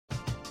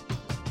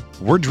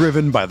We're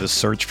driven by the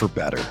search for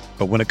better.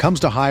 But when it comes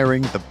to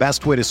hiring, the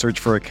best way to search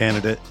for a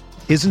candidate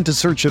isn't to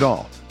search at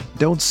all.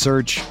 Don't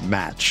search,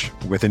 match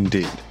with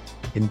Indeed.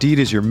 Indeed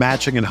is your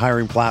matching and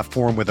hiring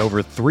platform with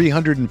over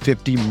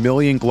 350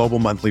 million global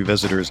monthly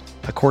visitors,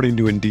 according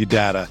to Indeed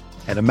data,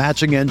 and a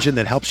matching engine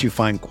that helps you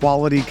find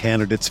quality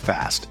candidates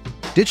fast.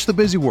 Ditch the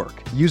busy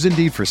work. Use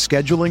Indeed for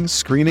scheduling,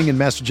 screening, and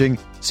messaging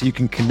so you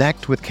can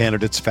connect with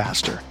candidates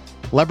faster.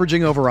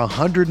 Leveraging over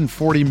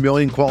 140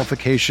 million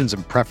qualifications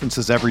and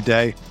preferences every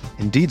day,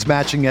 Indeed's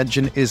matching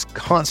engine is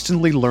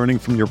constantly learning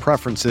from your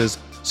preferences,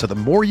 so the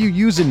more you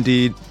use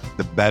Indeed,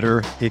 the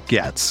better it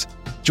gets.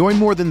 Join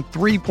more than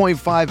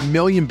 3.5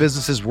 million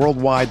businesses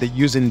worldwide that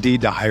use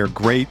Indeed to hire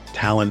great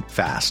talent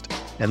fast.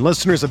 And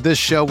listeners of this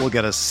show will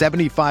get a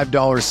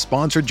 $75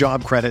 sponsored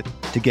job credit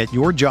to get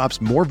your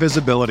jobs more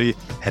visibility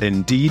at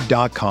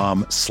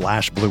Indeed.com/Blue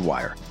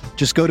Wire.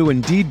 Just go to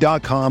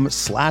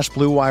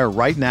Indeed.com/Blue Wire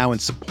right now and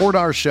support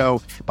our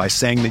show by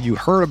saying that you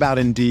heard about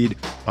Indeed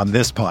on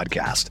this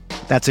podcast.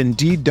 That's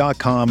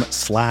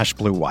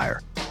Indeed.com/Blue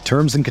Wire.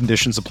 Terms and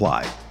conditions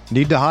apply.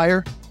 Need to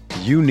hire?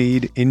 You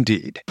need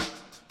Indeed.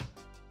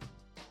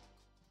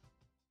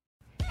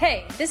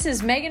 Hey, this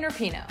is Megan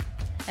Rapinoe.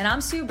 And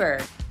I'm Sue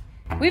Bird.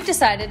 We've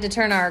decided to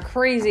turn our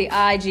crazy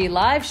IG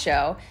live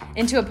show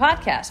into a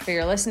podcast for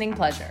your listening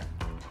pleasure.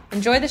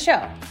 Enjoy the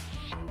show.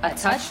 A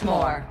Touch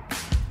More.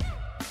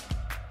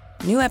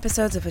 New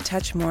episodes of A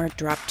Touch More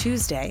drop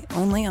Tuesday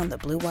only on the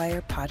Blue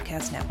Wire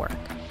Podcast Network.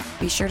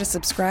 Be sure to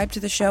subscribe to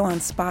the show on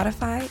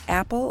Spotify,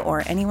 Apple,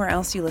 or anywhere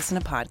else you listen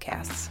to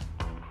podcasts.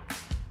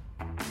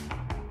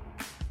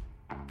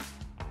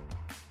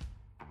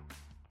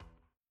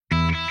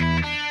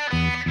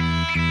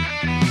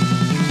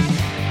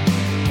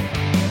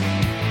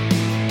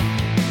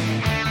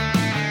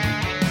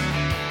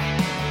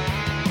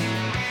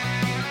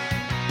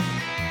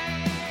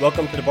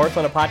 Welcome to the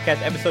Barcelona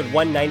Podcast, episode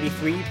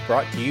 193,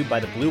 brought to you by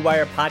the Blue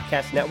Wire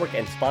Podcast Network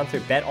and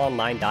sponsored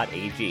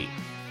betonline.ag.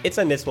 It's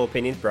Unmissable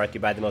Opinions, brought to you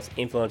by the most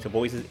influential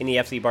voices in the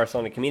FC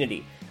Barcelona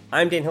community.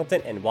 I'm Dan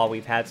Hilton, and while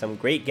we've had some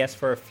great guests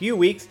for a few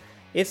weeks,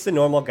 it's the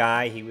normal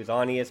guy. He was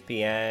on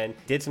ESPN,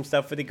 did some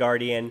stuff for The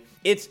Guardian.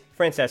 It's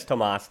Frances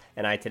Tomas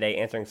and I today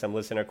answering some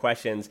listener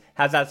questions.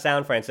 How's that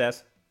sound,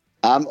 Frances?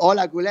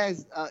 Hola,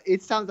 Gules.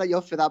 It sounds like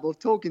you're fed up of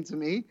talking to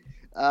me.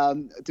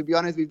 To be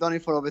honest, we've done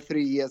it for over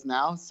 3 years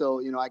now.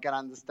 So, I can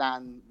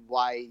understand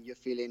why you're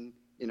feeling,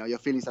 your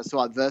feelings are so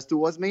adverse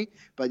towards me.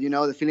 But,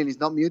 the feeling is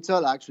not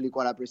mutual. I actually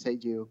quite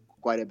appreciate you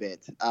quite a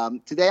bit.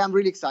 Today, I'm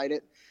really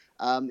excited.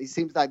 It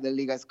seems like the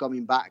Liga is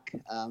coming back.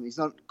 It's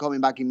not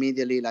coming back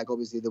immediately, like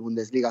obviously the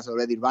Bundesliga is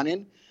already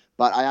running.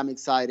 But I am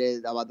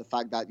excited about the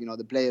fact that,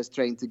 the players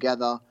train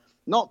together.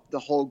 Not the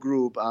whole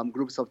group,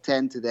 groups of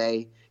 10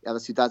 today at the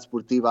Ciutat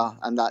Sportiva.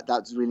 And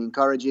that's really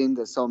encouraging.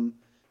 There's some...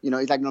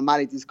 it's like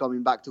normality is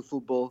coming back to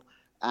football.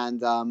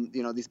 And,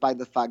 despite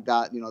the fact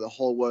that, the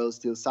whole world is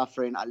still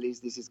suffering, at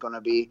least this is going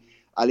to be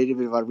a little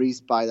bit of a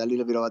respite, a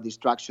little bit of a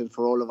distraction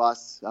for all of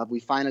us. We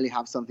finally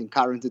have something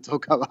current to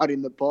talk about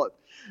in the pod,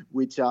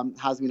 which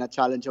has been a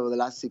challenge over the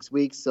last 6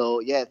 weeks. So,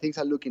 yeah, things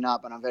are looking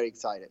up and I'm very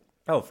excited.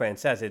 Oh,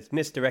 Frances, it's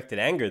misdirected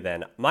anger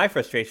then. My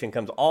frustration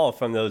comes all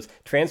from those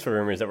transfer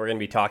rumors that we're going to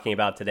be talking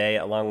about today,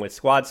 along with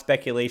squad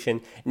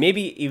speculation,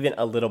 maybe even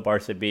a little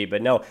Barca B.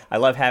 But no, I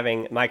love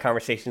having my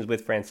conversations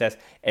with Frances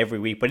every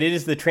week. But it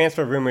is the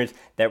transfer rumors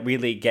that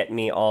really get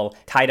me all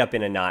tied up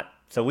in a knot.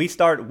 So we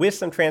start with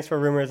some transfer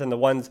rumors and the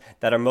ones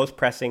that are most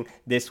pressing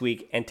this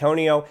week.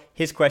 Antonio,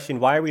 his question,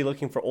 why are we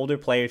looking for older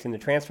players in the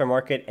transfer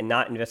market and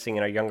not investing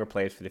in our younger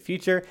players for the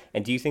future?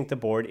 And do you think the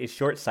board is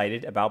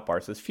short-sighted about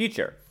Barca's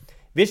future?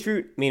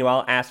 Vishrut,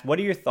 meanwhile, asked, what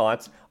are your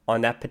thoughts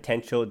on that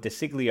potential De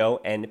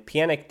Siglio and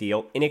Pjanic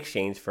deal in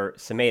exchange for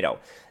Semedo?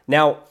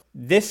 Now,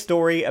 this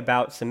story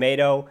about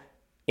Semedo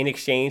in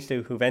exchange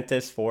to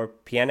Juventus for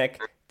Pjanic,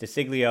 De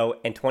Siglio,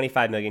 and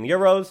 25 million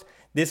euros,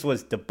 this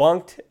was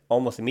debunked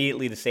almost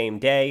immediately the same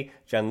day.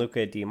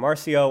 Gianluca Di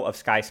Marzio of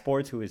Sky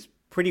Sports, who is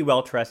pretty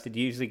well trusted,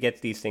 usually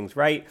gets these things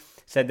right,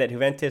 said that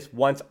Juventus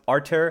wants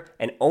Artur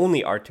and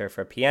only Artur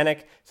for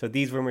Pjanic, so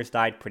these rumors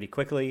died pretty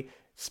quickly.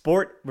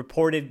 Sport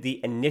reported the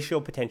initial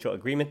potential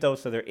agreement, though,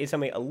 so there is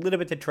something a little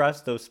bit to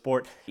trust. Though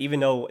Sport, even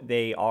though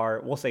they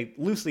are, we'll say,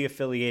 loosely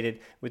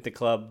affiliated with the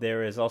club,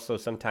 there is also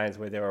sometimes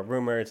where there are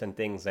rumors and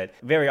things that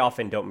very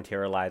often don't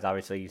materialize.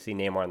 Obviously, you see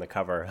Neymar on the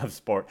cover of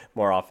Sport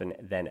more often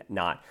than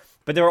not.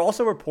 But there are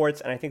also reports,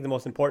 and I think the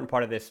most important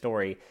part of this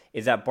story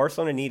is that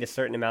Barcelona need a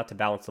certain amount to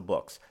balance the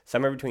books,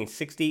 somewhere between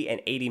 60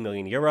 and 80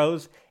 million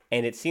euros,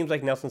 and it seems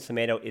like Nelson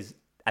Semedo is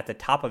at the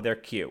top of their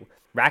queue.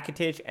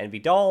 Rakitic and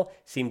Vidal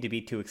seem to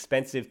be too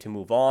expensive to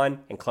move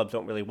on, and clubs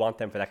don't really want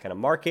them for that kind of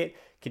market.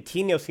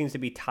 Coutinho seems to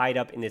be tied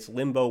up in this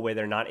limbo where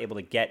they're not able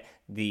to get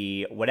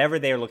the whatever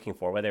they're looking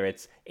for, whether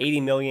it's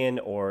 80 million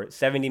or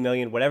 70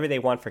 million, whatever they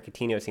want for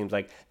Coutinho. It seems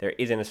like there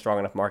isn't a strong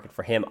enough market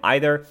for him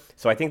either.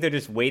 So I think they're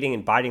just waiting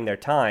and biding their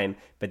time.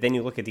 But then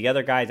you look at the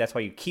other guys, that's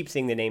why you keep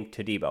seeing the name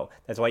Todibo.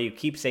 That's why you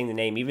keep saying the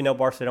name, even though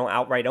Barca don't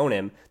outright own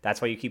him,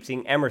 that's why you keep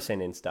seeing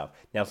Emerson and stuff.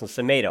 Nelson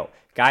Semedo,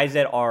 guys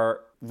that are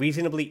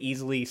reasonably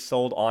easily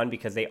sold on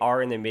because they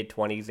are in their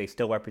mid-20s. They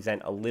still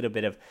represent a little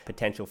bit of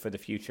potential for the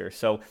future.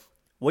 So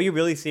what you're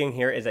really seeing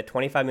here is that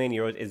 25 million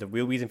euros is the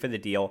real reason for the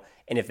deal.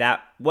 And if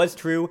that was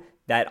true,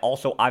 that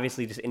also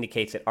obviously just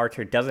indicates that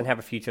Artur doesn't have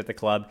a future at the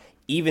club,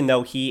 even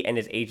though he and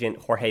his agent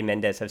Jorge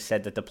Mendes have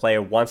said that the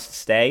player wants to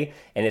stay.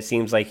 And it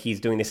seems like he's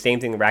doing the same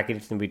thing that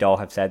Rakitic and Vidal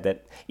have said,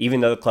 that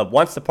even though the club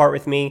wants to part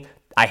with me,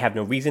 I have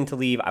no reason to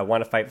leave. I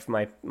want to fight for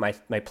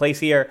my place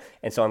here,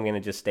 and so I'm going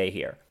to just stay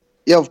here.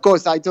 Yeah, of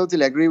course, I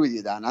totally agree with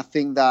you, Dan. I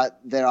think that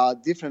there are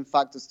different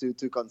factors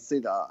to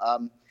consider.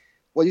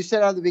 What you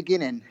said at the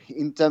beginning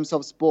in terms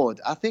of sport,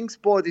 I think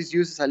sport is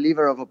used as a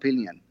lever of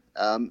opinion.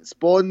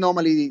 Sport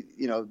normally,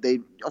 they,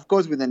 of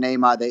course, with the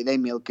Neymar, they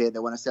milk it. They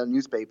want to sell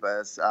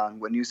newspapers.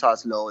 When news are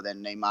slow,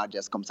 then Neymar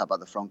just comes up at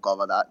the front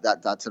cover.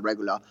 That's a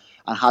regular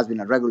and has been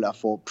a regular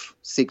for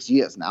 6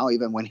 years now.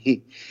 Even when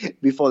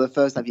before the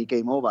first time he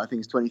came over, I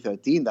think it's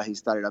 2013 that he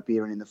started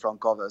appearing in the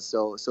front cover.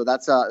 So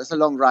that's a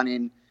long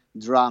running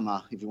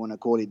drama, if you want to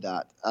call it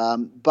that.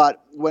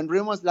 But when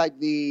rumors like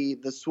the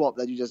swap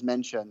that you just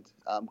mentioned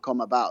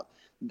come about,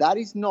 that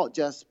is not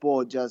just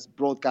sport just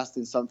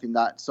broadcasting something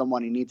that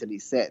someone in Italy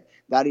said.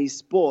 That is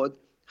sport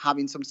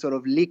having some sort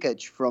of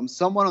leakage from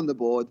someone on the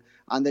board,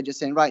 and they're just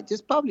saying, right,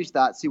 just publish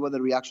that, see what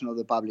the reaction of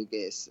the public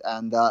is.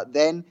 And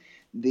then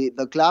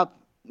the club,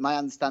 my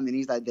understanding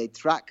is that they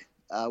track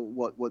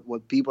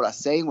what people are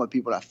saying, what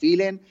people are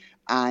feeling.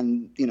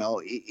 And,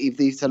 if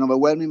there's an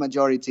overwhelming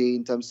majority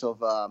in terms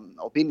of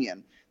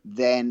opinion,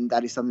 then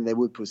that is something they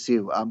would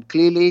pursue.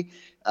 Clearly,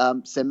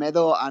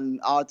 Semedo and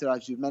Artur,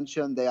 as you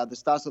mentioned, they are the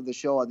stars of the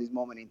show at this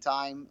moment in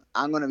time.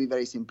 I'm going to be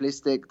very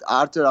simplistic.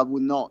 Artur, I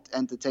would not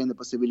entertain the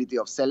possibility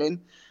of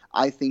selling.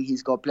 I think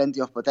he's got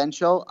plenty of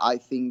potential. I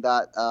think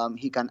that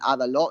he can add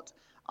a lot.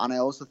 And I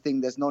also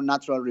think there's no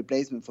natural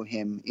replacement for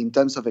him in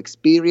terms of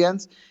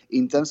experience,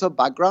 in terms of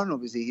background.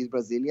 Obviously, he's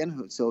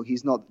Brazilian, so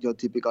he's not your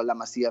typical La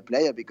Masia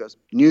player because,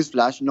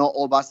 newsflash, not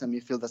all Barca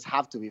midfielders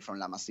have to be from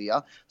La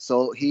Masia.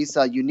 So he's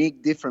a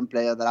unique, different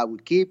player that I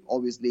would keep.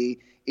 Obviously,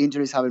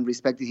 injuries haven't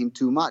respected him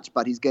too much,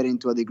 but he's getting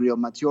to a degree of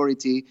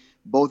maturity,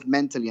 both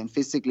mentally and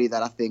physically,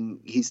 that I think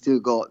he's still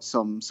got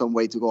some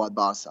way to go at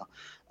Barca.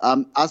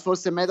 As for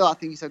Semedo, I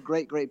think he's a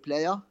great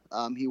player.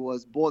 He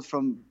was bought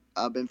from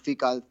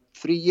Benfica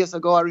 3 years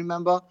ago, I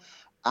remember,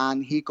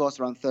 and he cost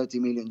around 30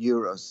 million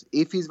euros.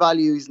 If his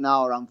value is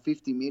now around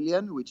 50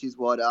 million, which is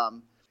what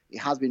it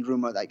has been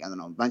rumored, like, I don't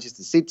know,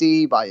 Manchester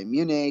City, Bayern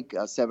Munich,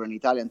 several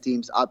Italian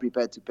teams are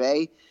prepared to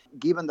pay.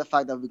 Given the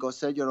fact that we got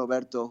Sergio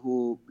Roberto,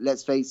 who,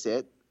 let's face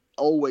it,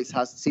 always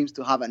seems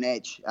to have an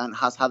edge and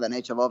has had an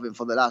edge above him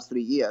for the last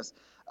 3 years,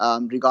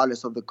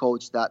 regardless of the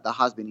coach that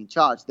has been in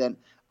charge, then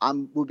I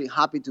would be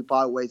happy to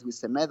part ways with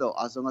Semedo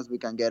as long as we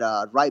can get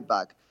a right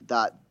back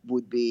that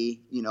would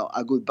be,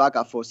 a good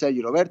backup for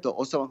Sergio Roberto,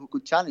 or someone who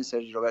could challenge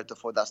Sergio Roberto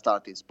for that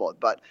starting spot.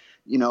 But,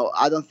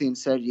 I don't think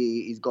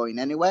Sergi is going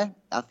anywhere.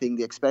 I think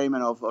the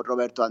experiment of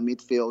Roberto at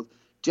midfield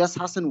just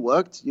hasn't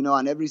worked,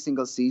 and every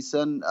single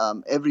season,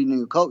 every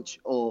new coach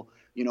or,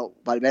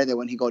 Valverde,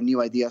 when he got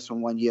new ideas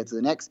from one year to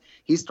the next,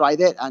 he's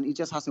tried it and it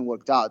just hasn't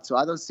worked out. So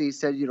I don't see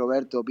Sergio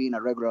Roberto being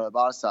a regular at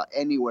Barca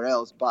anywhere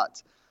else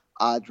but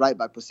at right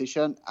back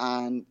position.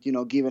 And,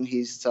 given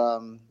his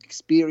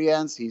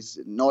experience, his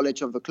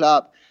knowledge of the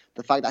club,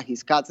 the fact that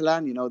he's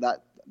Catalan,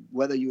 that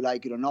whether you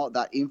like it or not,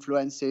 that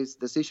influences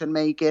decision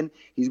making.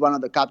 He's one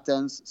of the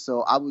captains.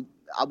 So I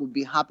would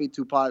be happy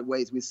to part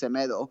ways with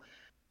Semedo,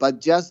 but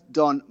just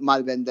don't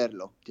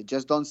malvenderlo.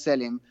 Just don't sell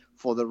him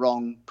for the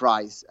wrong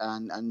price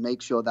and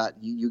make sure that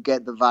you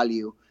get the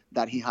value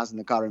that he has in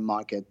the current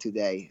market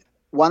today.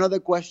 One of the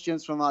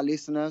questions from our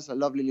listeners, our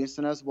lovely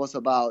listeners, was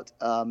about,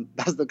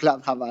 does the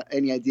club have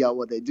any idea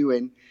what they're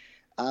doing?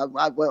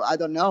 Well, I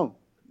don't know.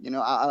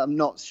 I'm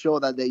not sure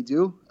that they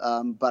do,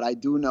 but I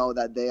do know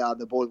that they are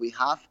the ball we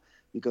have,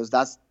 because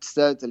that's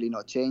certainly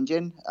not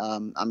changing.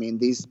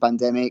 This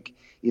pandemic,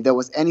 if there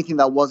was anything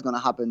that was going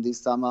to happen this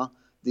summer,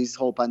 this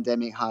whole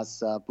pandemic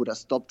has put a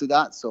stop to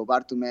that. So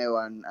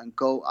Bartomeu and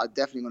co are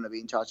definitely going to be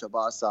in charge of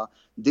Barca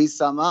this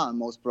summer, and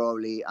most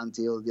probably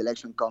until the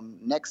election comes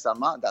next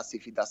summer. That's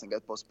if it doesn't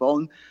get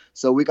postponed.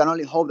 So we can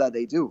only hope that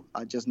they do.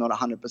 I'm just not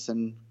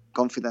 100%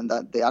 confident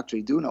that they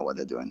actually do know what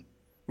they're doing.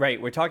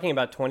 Right. We're talking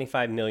about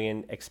 25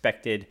 million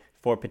expected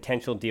for a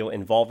potential deal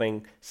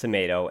involving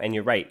Semedo. And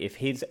you're right, if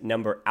his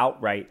number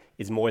outright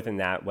is more than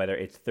that, whether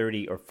it's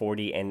 30 or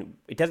 40, and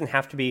it doesn't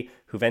have to be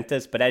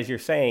Juventus, but as you're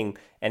saying,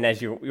 and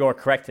as you're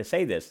correct to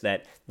say this,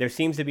 that there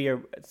seems to be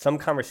some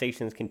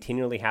conversations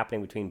continually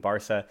happening between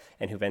Barca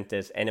and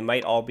Juventus, and it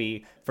might all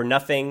be for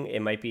nothing.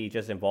 It might be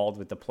just involved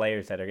with the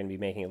players that are going to be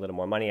making a little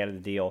more money out of the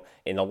deal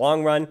in the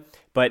long run.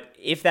 But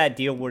if that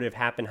deal would have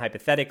happened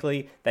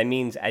hypothetically, that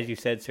means, as you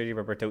said, Sergio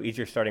Roberto is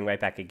your starting right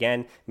back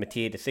again.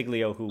 Mattia De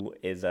Siglio, who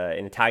is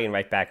an Italian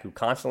right back who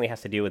constantly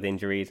has to deal with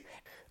injuries.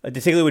 De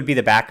Siglio would be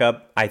the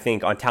backup. I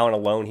think on talent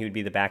alone, he would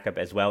be the backup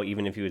as well,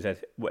 even if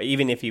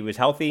he was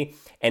healthy.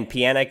 And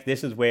Pjanic,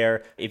 this is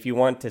where, if you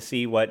want to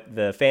see what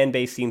the fan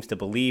base seems to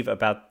believe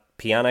about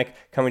Pjanic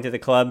coming to the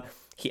club,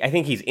 I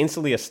think he's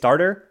instantly a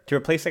starter to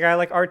replace a guy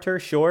like Artur,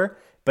 sure.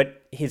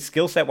 but his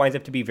skill set winds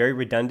up to be very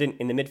redundant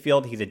in the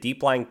midfield. He's a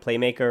deep-lying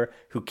playmaker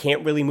who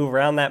can't really move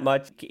around that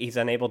much. He's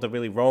unable to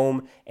really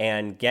roam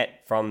and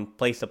get from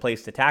place to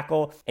place to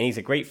tackle, and he's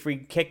a great free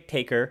kick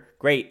taker,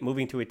 great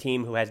moving to a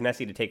team who has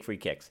Messi to take free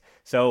kicks.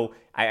 So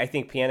I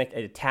think Pjanic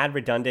is a tad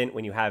redundant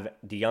when you have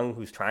De Jong,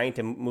 who's trying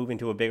to move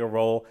into a bigger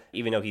role,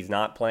 even though he's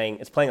not playing.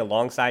 It's playing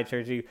alongside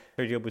Sergio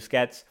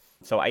Busquets.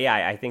 So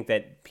I think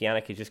that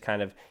Pjanic is just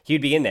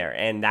he'd be in there,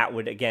 and that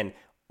would, again,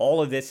 all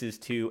of this is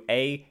to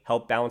A,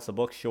 help balance the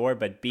books, sure,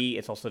 but B,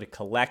 it's also to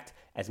collect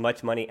as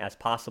much money as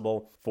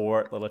possible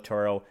for the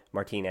Lautaro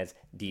Martinez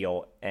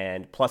deal,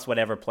 and plus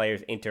whatever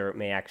players Inter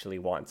may actually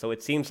want. So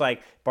it seems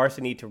like Barca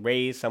need to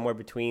raise somewhere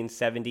between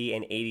 70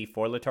 and 80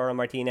 for Lautaro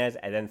Martinez,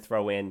 and then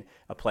throw in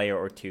a player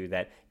or two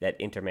that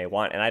Inter may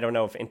want. And I don't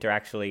know if Inter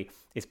actually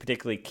is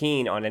particularly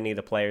keen on any of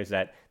the players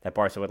that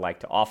Barca would like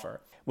to offer.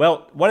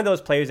 Well, one of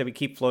those players that we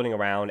keep floating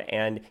around,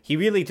 and he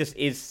really just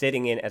is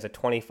sitting in as a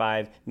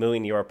 25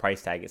 million euro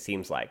price tag, it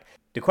seems like.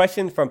 The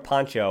question from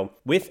Pancho,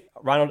 with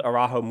Ronald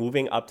Araujo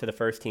moving up to the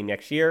first team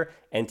next year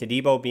and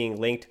Todibo being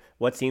linked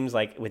what seems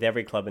like with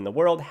every club in the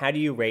world, how do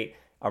you rate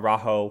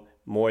Araujo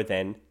more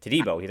than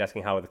Todibo? He's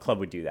asking how the club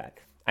would do that.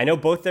 I know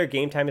both their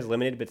game time is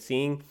limited, but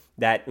seeing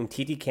that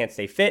Umtiti can't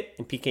stay fit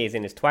and Piqué is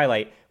in his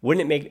twilight,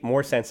 wouldn't it make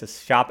more sense to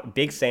shop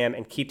Big Sam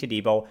and keep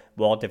Todibo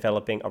while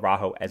developing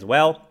Araujo as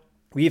well?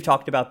 We've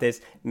talked about this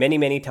many,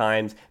 many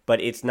times,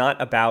 but it's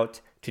not about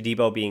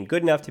Todibo being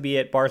good enough to be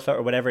at Barca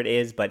or whatever it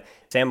is, but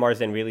Sam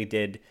Marsden really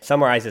did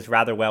summarize this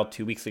rather well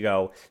 2 weeks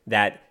ago,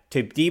 that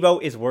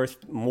Todibo is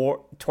worth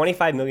more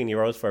 25 million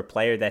euros for a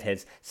player that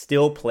has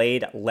still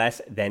played less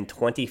than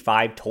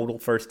 25 total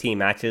first-team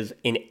matches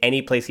in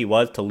any place he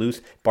was,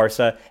 Toulouse,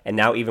 Barca, and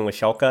now even with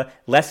Schalke.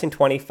 Less than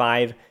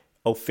 25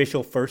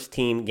 official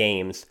first-team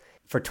games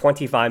for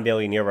 25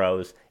 million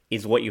euros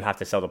is what you have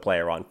to sell the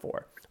player on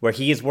for, where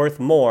he is worth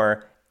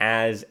more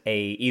as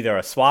either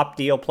a swap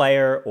deal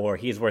player or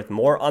he is worth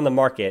more on the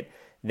market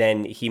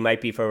than he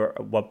might be for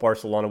what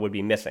Barcelona would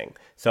be missing.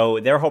 So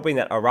they're hoping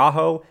that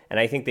Araujo, and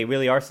I think they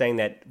really are saying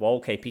that, well,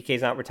 okay,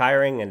 Piqué's not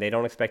retiring and they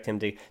don't expect him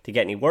to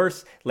get any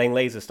worse.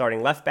 Lenglet is a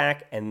starting left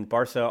back, and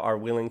Barca are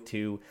willing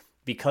to,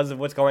 because of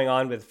what's going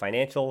on with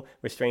financial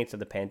restraints of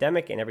the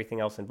pandemic and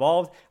everything else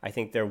involved, I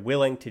think they're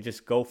willing to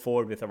just go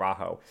forward with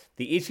Araujo.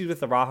 The issues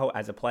with Araujo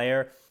as a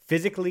player,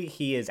 physically,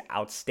 he is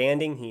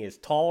outstanding. He is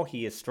tall,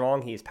 he is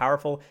strong, he is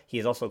powerful. He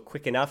is also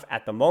quick enough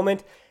at the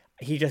moment.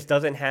 He just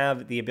doesn't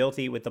have the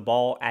ability with the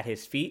ball at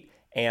his feet.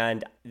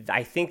 And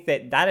I think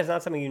that is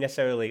not something you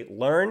necessarily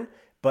learn,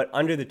 but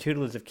under the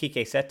tutelage of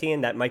Quique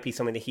Setien, that might be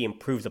something that he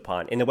improves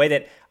upon in the way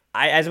that,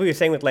 as we were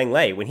saying with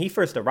Lenglet, when he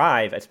first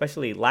arrived,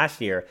 especially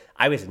last year,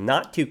 I was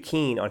not too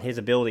keen on his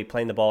ability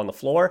playing the ball on the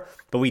floor,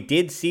 but we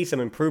did see some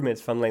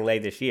improvements from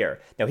Lenglet this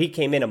year. Now, he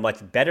came in a much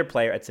better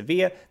player at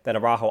Sevilla than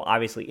Araujo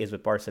obviously is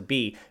with Barca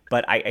B,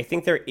 but I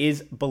think there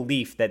is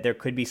belief that there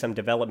could be some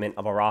development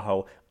of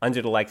Araujo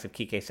under the likes of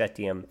Quique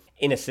Setien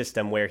in a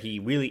system where he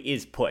really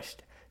is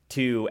pushed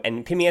to,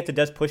 and Pimienta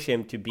does push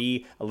him to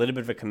be a little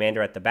bit of a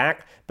commander at the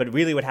back, but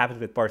really what happens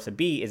with Barca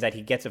B is that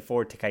he gets it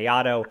forward to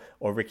Callado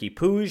or Ricky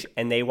Puig,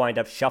 and they wind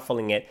up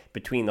shuffling it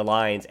between the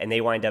lines, and they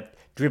wind up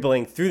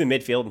dribbling through the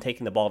midfield and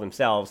taking the ball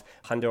themselves.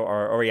 Hundo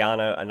or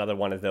Oriana, another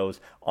one of those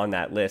on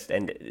that list.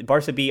 And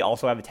Barca B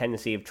also have a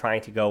tendency of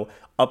trying to go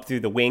up through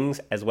the wings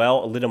as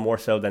well, a little more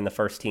so than the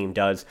first team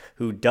does,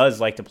 who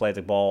does like to play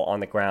the ball on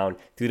the ground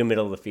through the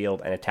middle of the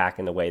field and attack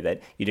in the way that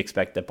you'd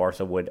expect that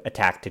Barca would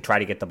attack to try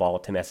to get the ball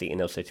to Messi in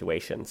those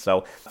situations.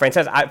 So,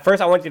 Frances,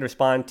 first I want you to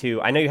respond to,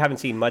 I know you haven't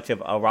seen much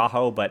of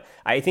Araujo, but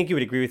I think you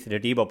would agree with the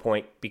Todibo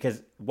point,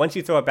 because once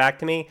you throw it back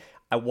to me,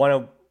 I want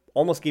to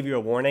almost give you a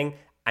warning.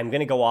 I'm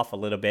going to go off a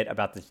little bit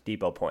about the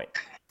Todibo point.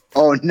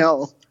 Oh,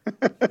 no.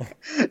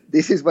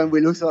 This is when we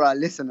lose all our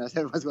listeners.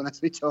 Everyone's going to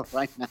switch off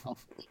right now.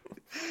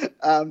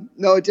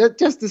 No,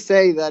 just to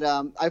say that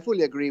I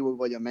fully agree with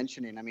what you're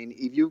mentioning. I mean,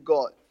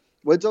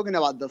 we're talking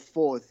about the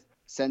fourth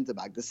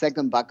centre-back, the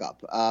second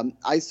backup.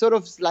 I sort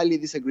of slightly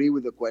disagree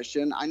with the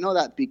question. I know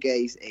that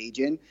Piqué is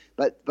aging,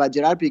 but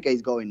Gerard Piqué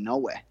is going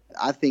nowhere.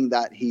 I think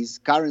that his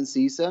current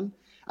season,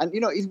 and,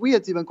 it's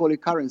weird to even call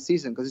it current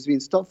season because it's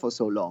been stopped for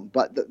so long.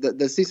 But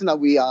the season that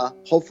we are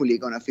hopefully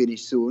going to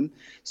finish soon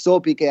saw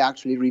Piqué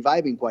actually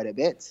reviving quite a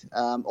bit.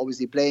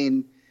 Obviously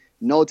playing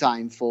no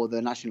time for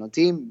the national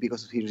team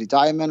because of his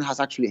retirement has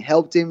actually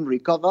helped him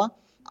recover.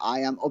 I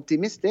am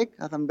optimistic,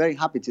 as I'm very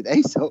happy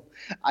today. So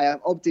I am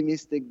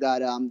optimistic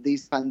that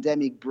this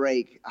pandemic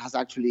break has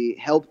actually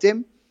helped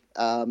him.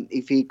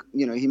 If he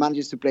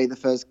manages to play the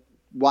first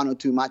 1 or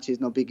 2 matches,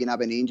 not picking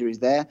up any injuries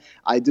there,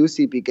 I do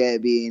see Piqué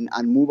being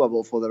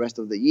unmovable for the rest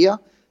of the year.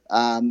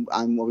 And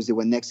obviously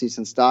when next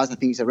season starts, I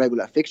think it's a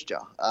regular fixture.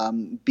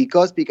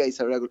 Because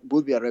Piqué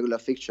would be a regular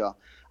fixture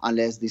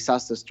unless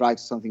disaster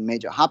strikes or something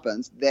major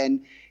happens,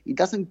 then it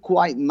doesn't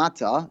quite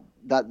matter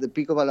that the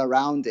people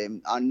around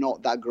him are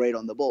not that great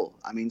on the ball.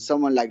 I mean,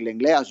 someone like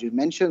Lenglet, as you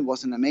mentioned,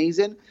 wasn't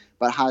amazing,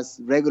 but has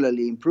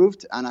regularly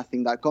improved. And I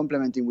think that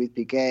complementing with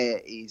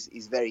Piqué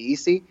is very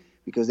easy.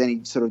 because then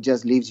it sort of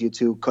just leaves you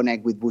to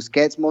connect with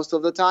Busquets most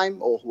of the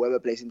time, or whoever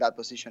plays in that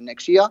position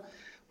next year,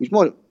 which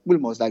will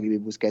most likely be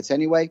Busquets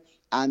anyway,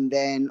 and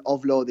then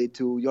offload it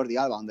to Jordi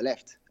Alba on the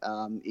left.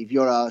 If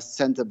you're a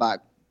centre-back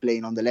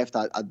playing on the left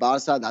at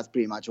Barca, that's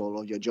pretty much all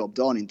of your job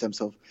done in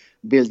terms of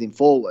building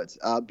forwards.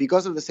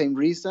 Because of the same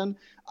reason,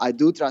 I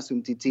do trust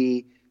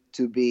Umtiti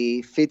to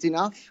be fit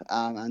enough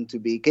and to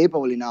be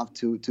capable enough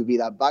to be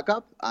that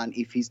backup. And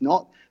if he's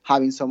not,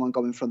 having someone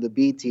coming from the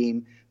B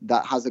team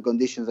that has the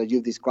conditions that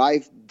you've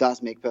described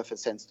does make perfect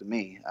sense to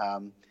me.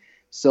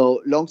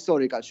 So long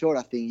story cut short,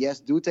 I think, yes,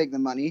 do take the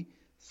money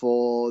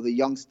for the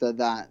youngster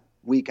that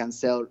we can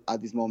sell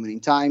at this moment in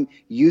time.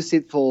 Use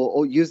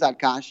that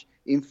cash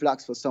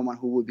influx for someone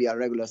who would be a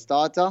regular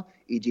starter,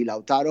 e.g.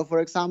 Lautaro,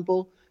 for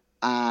example.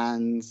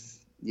 And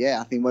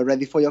yeah, I think we're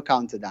ready for your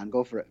counter, Dan.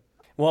 Go for it.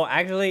 Well,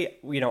 actually,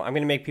 I'm going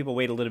to make people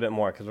wait a little bit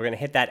more because we're going to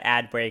hit that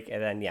ad break,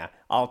 and then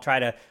I'll try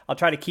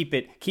to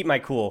keep my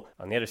cool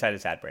on the other side of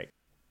this ad break.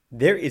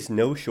 There is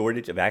no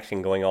shortage of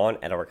action going on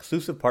at our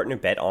exclusive partner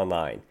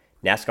BetOnline.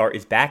 NASCAR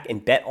is back,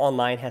 and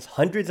BetOnline has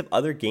hundreds of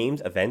other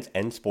games, events,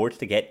 and sports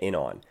to get in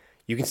on.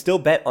 You can still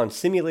bet on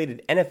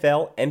simulated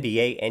NFL,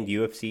 NBA, and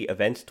UFC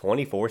events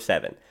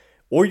 24/7.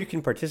 Or you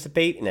can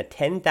participate in a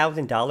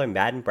 $10,000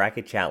 Madden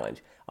Bracket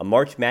Challenge, a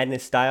March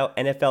Madness-style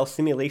NFL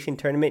simulation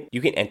tournament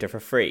you can enter for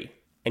free.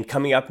 And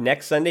coming up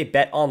next Sunday,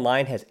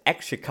 BetOnline has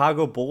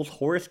ex-Chicago Bulls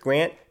Horace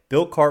Grant,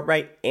 Bill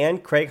Cartwright,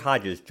 and Craig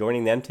Hodges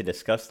joining them to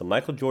discuss the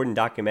Michael Jordan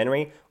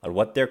documentary on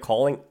what they're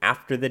calling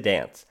After the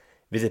Dance.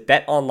 Visit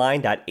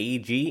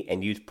betonline.ag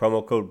and use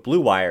promo code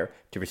BLUEWIRE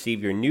to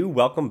receive your new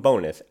welcome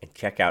bonus and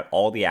check out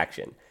all the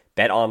action.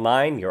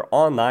 BetOnline, your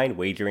online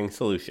wagering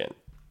solution.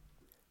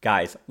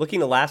 Guys, looking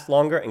to last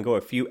longer and go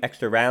a few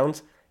extra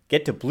rounds?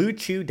 Get to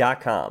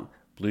BlueChew.com.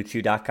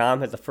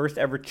 BlueChew.com has the first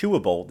ever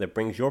chewable that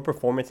brings your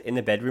performance in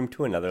the bedroom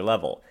to another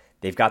level.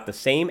 They've got the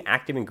same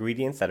active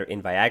ingredients that are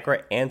in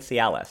Viagra and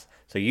Cialis,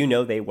 so you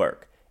know they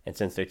work. And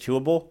since they're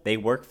chewable, they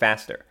work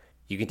faster.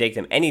 You can take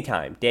them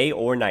anytime, day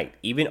or night,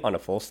 even on a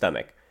full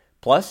stomach.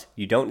 Plus,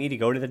 you don't need to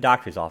go to the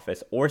doctor's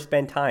office or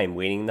spend time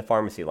waiting in the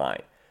pharmacy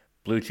line.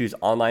 Blue Chew's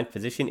online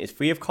physician is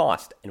free of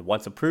cost, and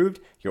once approved,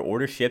 your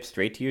order ships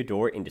straight to your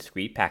door in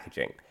discreet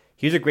packaging.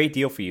 Here's a great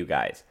deal for you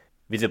guys.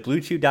 Visit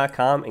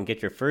BlueChew.com and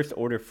get your first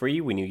order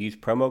free when you use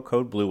promo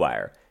code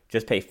BLUEWIRE.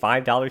 Just pay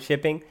 $5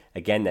 shipping.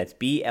 Again, that's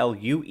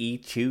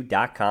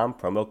BLUEChew.com,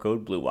 promo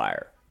code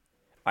BLUEWIRE.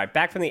 All right,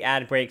 back from the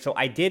ad break. So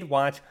I did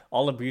watch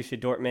all of Borussia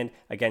Dortmund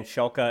against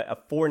Schalke, a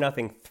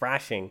 4-0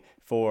 thrashing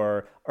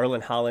for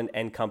Erling Haaland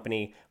and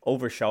company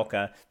over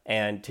Schalke.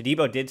 And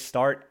Todibo did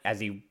start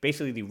as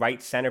basically the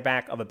right center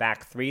back of a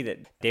back three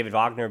that David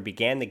Wagner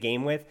began the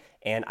game with.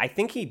 And I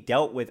think he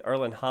dealt with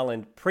Erling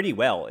Haaland pretty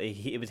well.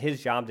 It was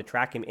his job to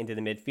track him into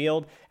the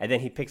midfield, and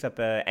then he picks up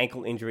an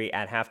ankle injury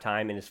at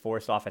halftime and is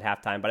forced off at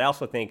halftime. But I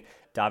also think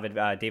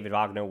David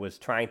Wagner was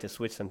trying to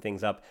switch some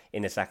things up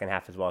in the second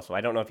half as well. So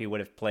I don't know if he would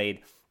have played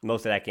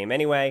most of that game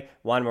anyway.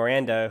 Juan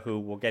Miranda, who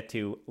we'll get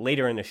to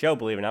later in the show,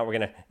 believe it or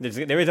not,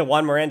 there is a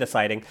Juan Miranda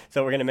sighting,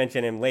 so we're going to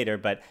mention him later,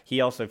 but he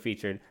also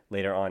featured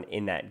later on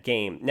in that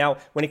game. Now,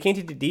 when it came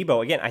to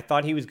Todibo, again, I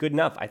thought he was good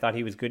enough. I thought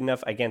he was good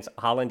enough against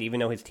Haaland, even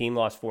though his team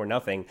lost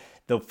 4-0.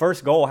 The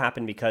first goal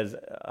happened because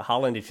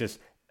Haaland is just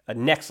a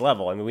next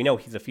level. I mean, we know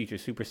he's a future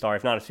superstar,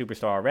 if not a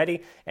superstar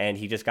already, and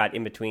he just got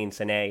in between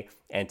Sané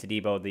and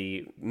Todibo,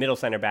 the middle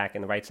center back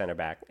and the right center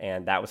back,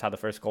 and that was how the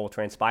first goal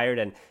transpired.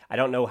 And I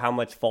don't know how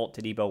much fault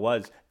Todibo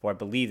was for. I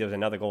believe there was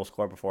another goal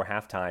scored before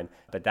halftime,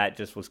 but that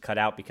just was cut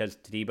out because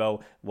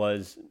Todibo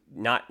was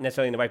not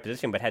necessarily in the right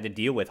position, but had to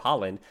deal with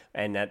Haaland,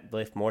 and that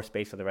left more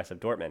space for the rest of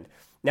Dortmund.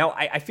 Now,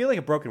 I feel like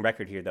a broken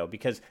record here, though,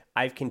 because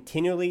I've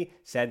continually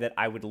said that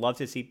I would love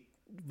to see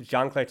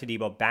Jean-Claire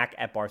Todibo back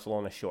at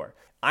Barcelona, sure.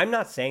 I'm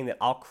not saying that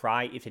I'll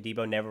cry if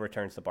Todibo never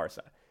returns to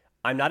Barca.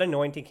 I'm not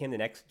anointing him the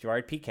next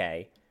Gerard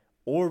Piqué,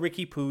 or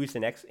Ricky Puig the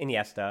next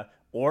Iniesta,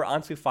 or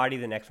Ansu Fati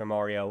the next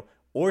Romario,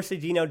 or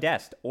Sergiño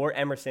Dest, or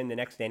Emerson the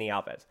next Dani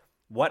Alves.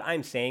 What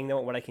I'm saying, though,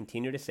 and what I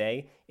continue to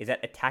say, is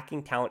that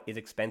attacking talent is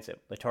expensive.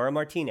 Lautaro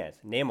Martinez,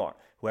 Neymar,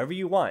 whoever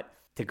you want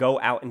to go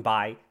out and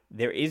buy,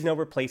 there is no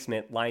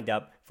replacement lined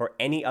up for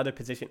any other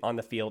position on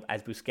the field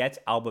as Busquets,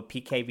 Alba,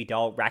 Piqué,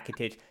 Vidal,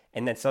 Rakitic,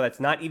 and then so that's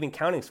not even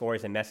counting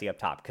Suárez and Messi up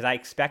top. Because I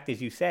expect,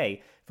 as you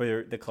say,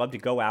 for the club to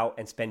go out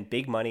and spend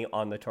big money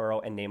on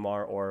Lautaro and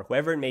Neymar or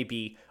whoever it may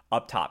be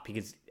up top.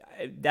 Because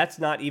that's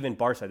not even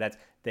Barca. That's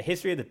the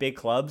history of the big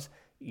clubs.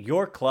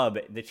 Your club,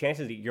 the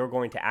chances that you're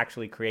going to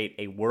actually create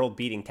a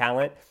world-beating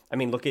talent. I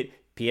mean, look at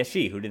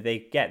PSG. Who did they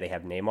get? They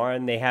have Neymar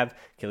and they have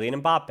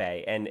Kylian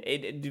Mbappe. And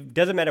it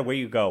doesn't matter where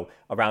you go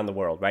around the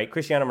world, right?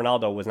 Cristiano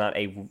Ronaldo was not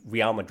a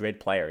Real Madrid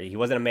player. He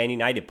wasn't a Man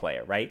United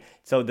player, right?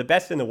 So the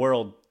best in the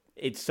world,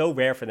 it's so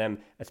rare for them,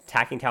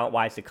 attacking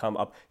talent-wise, to come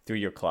up through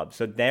your club.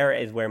 So there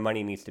is where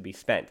money needs to be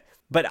spent.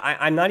 But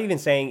I'm not even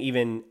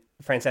saying,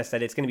 Frances,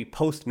 that it's going to be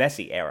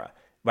post-Messi era.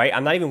 right?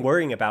 I'm not even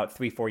worrying about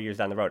 3-4 years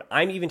down the road.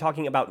 I'm even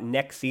talking about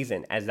next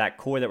season as that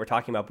core that we're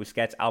talking about,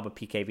 Busquets, Alba,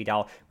 Piqué,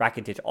 Vidal,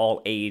 Rakitic,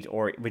 all age,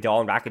 or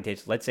Vidal and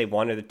Rakitic, let's say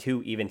one or the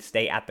two even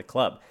stay at the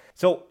club.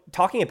 So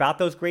talking about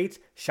those greats,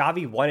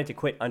 Xavi wanted to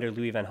quit under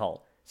Louis van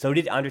Gaal. So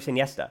did Andres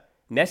Iniesta.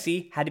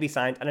 Messi had to be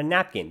signed on a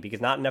napkin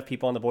because not enough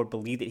people on the board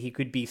believed that he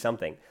could be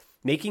something.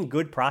 Making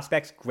good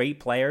prospects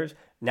great players,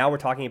 now we're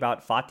talking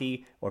about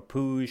Fati or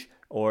Puig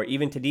or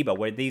even Todibo,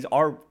 where these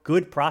are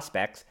good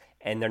prospects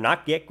and they're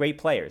not yet great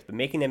players, but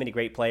making them into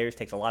great players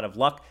takes a lot of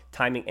luck,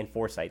 timing, and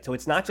foresight. So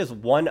it's not just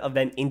one of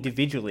them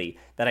individually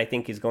that I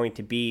think is going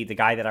to be the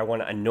guy that I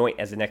want to anoint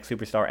as the next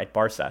superstar at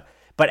Barca.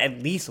 But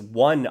at least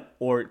one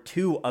or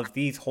two of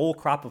these whole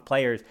crop of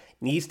players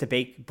needs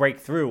to break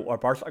through, or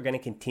Barca are going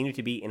to continue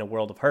to be in a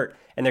world of hurt.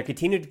 And they're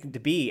continuing to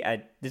be,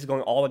 this is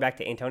going all the way back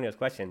to Antonio's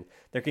question,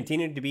 they're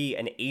continuing to be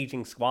an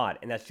aging squad,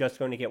 and that's just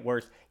going to get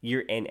worse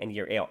year in and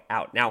year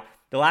out. Now,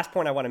 the last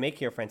point I want to make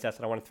here, Francesc,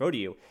 that I want to throw to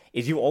you,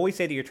 is you always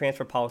say that your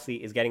transfer policy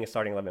is getting a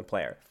starting 11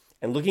 player.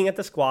 And looking at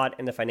the squad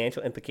and the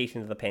financial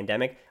implications of the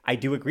pandemic, I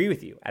do agree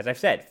with you. As I've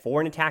said, for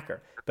an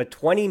attacker. But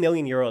 20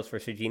 million euros for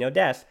Sergiño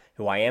Dest,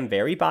 who I am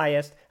very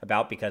biased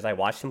about because I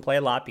watched him play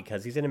a lot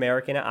because he's an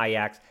American at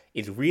Ajax,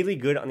 is really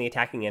good on the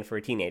attacking end for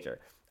a teenager.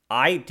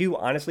 I do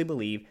honestly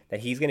believe that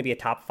he's going to be a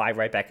top 5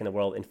 right back in the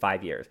world in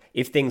 5 years,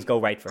 if things go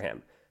right for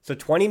him. So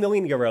 20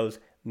 million euros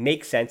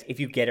makes sense if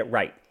you get it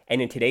right.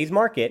 And in today's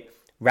market,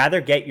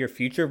 rather get your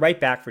future right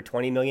back for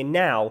 20 million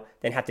now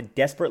than have to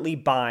desperately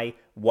buy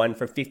one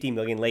for 50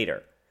 million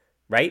later,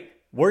 right?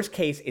 Worst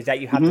case is that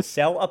you have to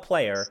sell a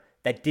player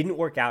that didn't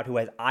work out who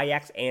has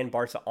Ajax and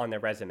Barca on their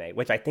resume,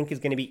 which I think is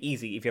going to be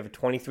easy if you have a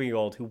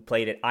 23-year-old who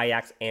played at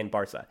Ajax and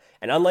Barca.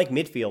 And unlike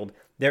midfield,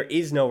 there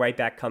is no right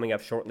back coming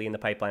up shortly in the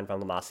pipeline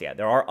from La Masia.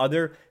 There are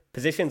other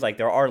positions, like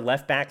there are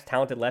left backs,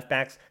 talented left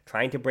backs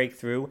trying to break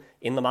through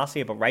in La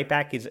Masia, but right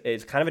back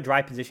is kind of a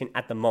dry position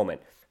at the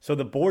moment. So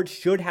the board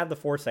should have the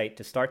foresight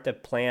to start to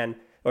plan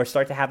or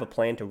start to have a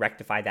plan to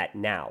rectify that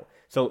now.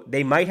 So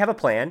they might have a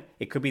plan.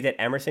 It could be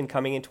that Emerson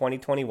coming in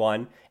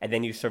 2021, and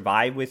then you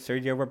survive with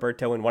Sergio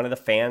Roberto and one of the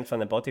fans from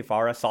the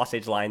Botifara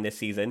sausage line this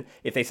season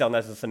if they sell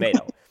Nelson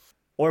Semedo.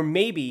 Or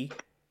maybe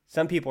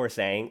some people are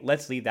saying,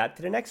 let's leave that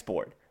to the next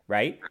board,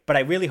 right? But I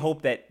really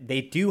hope that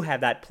they do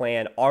have that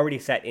plan already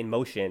set in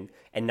motion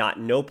and not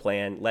no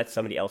plan, let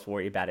somebody else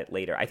worry about it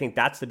later. I think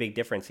that's the big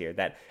difference here,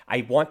 that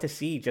I want to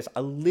see just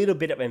a little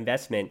bit of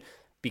investment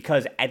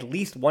because at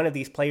least one of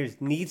these players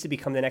needs to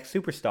become the next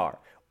superstar.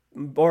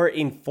 Or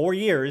in 4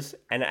 years,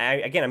 and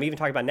I'm even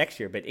talking about next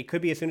year, but it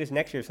could be as soon as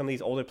next year some of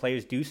these older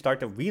players do start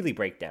to really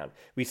break down.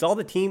 We saw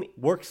the team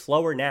work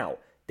slower now.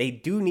 They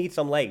do need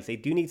some legs. They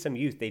do need some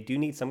youth. They do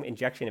need some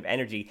injection of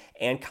energy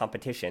and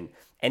competition.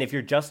 And if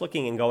you're just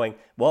looking and going,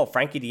 well,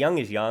 Frankie de Jong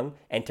is young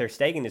and Ter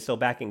Stegen is still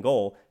back in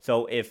goal,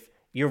 so if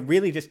you're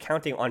really just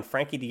counting on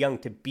Frankie de Jong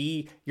to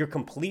be your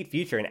complete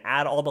future and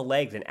add all the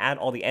legs and add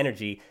all the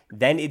energy,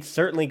 then it's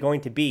certainly going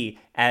to be,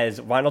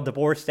 as Ronald de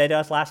Boer said to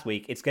us last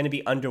week, it's going to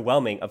be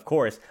underwhelming, of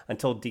course,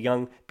 until de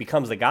Jong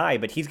becomes the guy,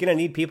 but he's going to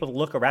need people to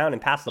look around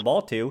and pass the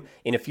ball to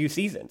in a few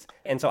seasons.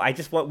 And so I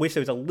just wish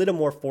there was a little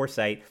more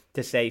foresight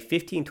to say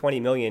 15, 20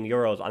 million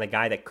euros on a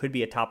guy that could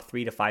be a top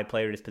 3 to 5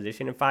 player at his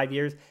position in 5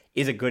 years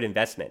is a good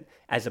investment,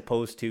 as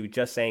opposed to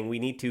just saying we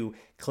need to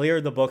clear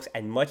the books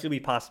as much as we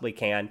possibly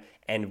can.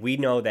 And we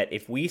know that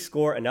if we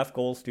score enough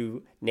goals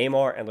to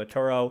Neymar and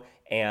Lautaro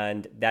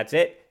and that's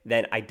it,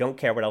 then I don't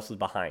care what else is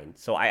behind.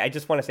 So I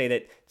just want to say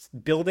that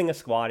building a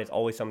squad is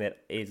always something that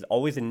is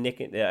always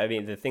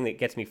the thing that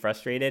gets me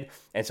frustrated.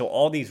 And so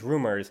all these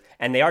rumors,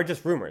 and they are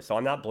just rumors, so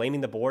I'm not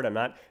blaming the board. I'm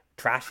not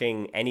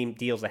trashing any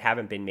deals that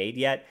haven't been made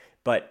yet,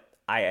 but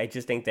I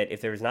just think that if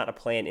there's not a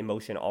plan in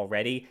motion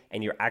already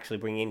and you're actually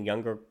bringing in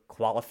younger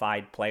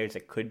qualified players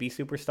that could be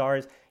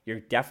superstars, you're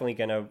definitely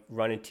going to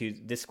run into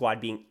this squad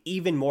being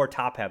even more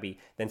top heavy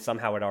than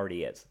somehow it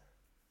already is.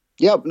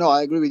 Yeah, no,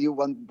 I agree with you.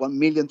 1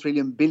 million,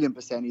 trillion,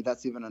 billion%, if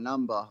that's even a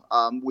number.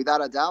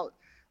 Without a doubt,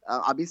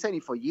 I've been saying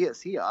it for years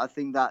here. I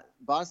think that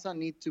Barca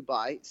need to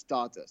buy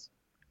starters.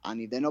 And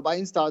if they're not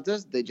buying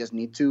starters, they just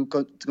need to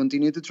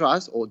continue to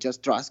trust, or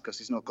just trust, because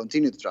it's not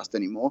continue to trust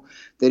anymore.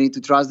 They need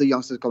to trust the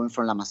youngsters coming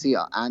from La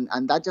Masia.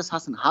 And that just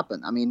hasn't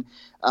happened. I mean,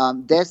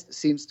 Dest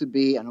seems to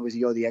be, and obviously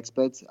you're the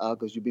expert,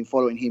 because you've been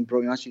following him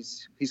pretty much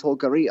his whole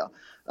career.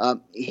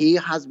 He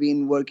has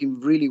been working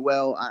really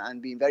well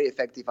and being very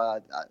effective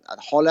at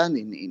Holland,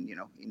 in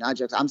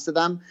Ajax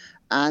Amsterdam.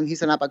 And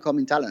he's an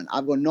up-and-coming talent.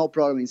 I've got no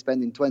problem in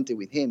spending 20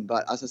 with him.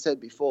 But as I said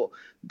before,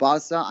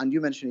 Barca, and you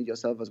mentioned it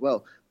yourself as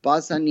well,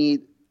 Barca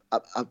need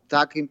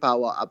attacking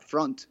power up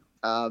front.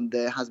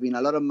 There has been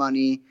a lot of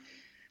money,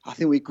 I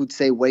think we could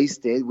say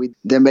wasted, with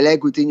Dembélé,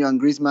 Coutinho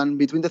and Griezmann.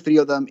 Between the three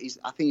of them,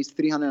 I think it's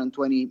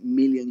 320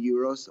 million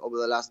euros over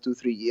the last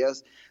 2-3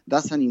 years.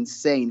 That's an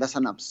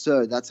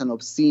absurd, that's an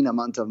obscene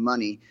amount of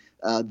money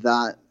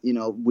that,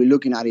 we're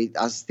looking at it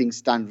as things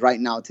stand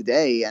right now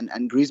today.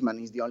 And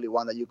Griezmann is the only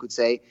one that you could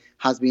say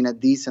has been a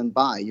decent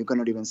buy. You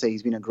cannot even say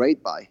he's been a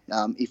great buy.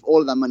 If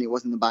all of that money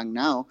was in the bank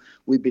now,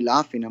 we'd be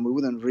laughing and we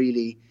wouldn't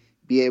really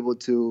be able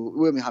to, we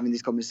wouldn't be having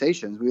these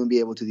conversations. We wouldn't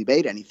be able to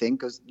debate anything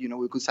because,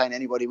 we could sign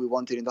anybody we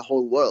wanted in the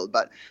whole world.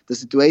 But the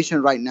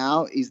situation right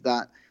now is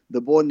that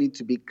the board needs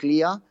to be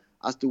clear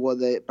as to what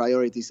the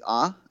priorities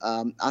are.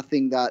 I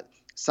think that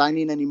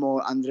signing any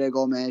more Andre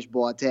Gomes,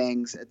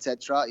 Boatengs,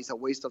 etc. is a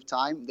waste of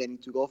time. They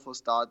need to go for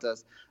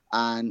starters,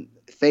 and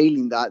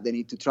failing that, they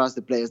need to trust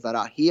the players that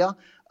are here.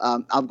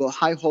 I've got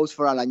high hopes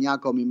for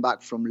Alagna coming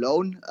back from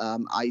loan.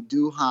 I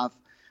do have,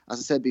 as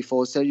I said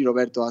before, Sergio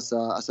Roberto as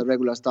a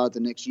regular starter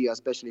next year,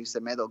 especially if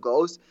Semedo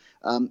goes.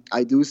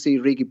 I do see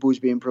Ricky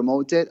Puig being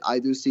promoted. I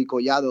do see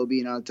Collado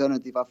being an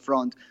alternative up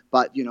front,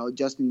 but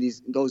just in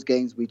those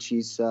games, which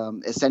is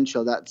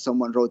essential that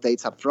someone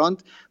rotates up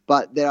front.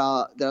 But there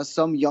are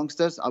some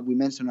youngsters. We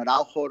mentioned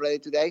Araujo already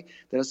today.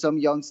 There are some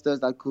youngsters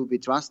that could be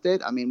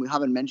trusted. I mean, we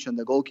haven't mentioned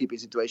the goalkeeping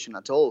situation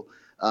at all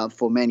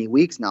for many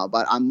weeks now.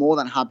 But I'm more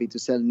than happy to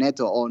sell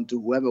Neto on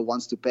to whoever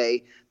wants to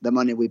pay the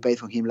money we paid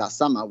for him last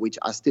summer, which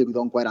I still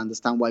don't quite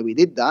understand why we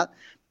did that.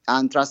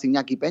 And trusting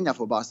Iñaki Peña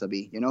for Barca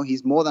B.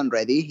 He's more than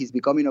ready. He's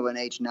becoming of an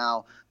age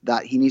now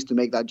that he needs to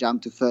make that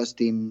jump to first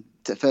team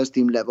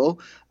level.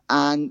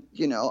 And,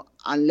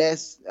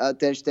 unless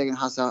Ter Stegen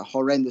has a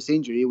horrendous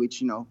injury,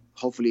 which,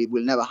 hopefully it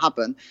will never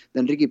happen,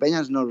 then Ricky Peña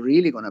is not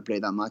really going to play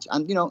that much.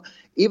 And,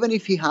 even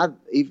if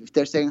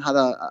Ter Stegen had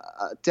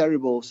a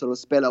terrible sort of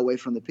spell away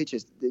from the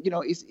pitches,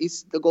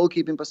 it's the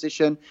goalkeeping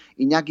position.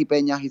 Iñaki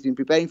Peña, he's been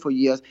preparing for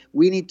years.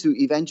 We need to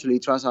eventually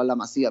trust our La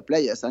Masia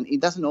players. And it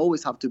doesn't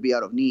always have to be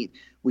out of need,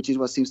 which is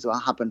what seems to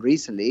have happened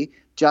recently.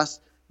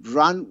 Just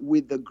run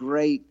with the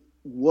great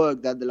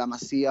work that the La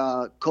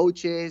Masia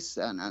coaches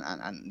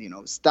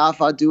and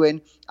staff are doing,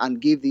 and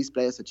give these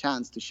players a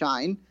chance to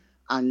shine,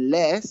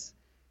 unless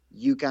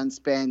you can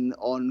spend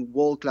on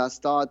world-class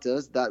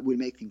starters that will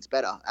make things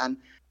better. And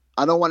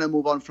I don't want to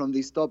move on from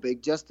this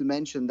topic, just to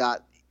mention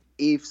that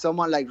if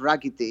someone like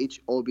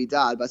Rakitic or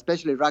Vidal, but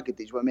especially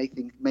Rakitic, were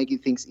making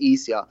things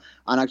easier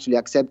and actually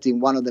accepting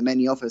one of the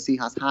many offers he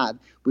has had,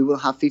 we will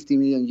have 50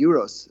 million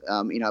euros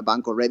in our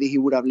bank already. He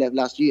would have left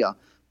last year.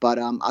 But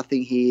I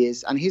think he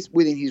is, and he's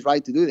within his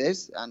right to do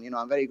this. And,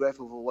 I'm very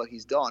grateful for what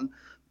he's done.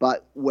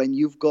 But when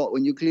you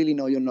clearly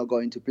know you're not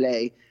going to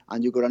play,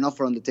 and you've got an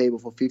offer on the table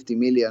for 50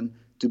 million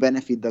to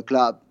benefit the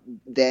club,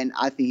 then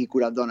I think he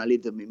could have done a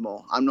little bit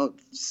more. I'm not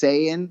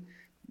saying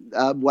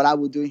what I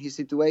would do in his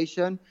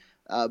situation,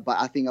 but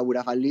I think I would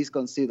have at least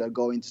considered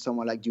going to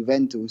someone like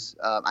Juventus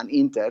and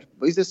Inter.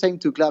 But it's the same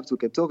two clubs who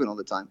kept talking all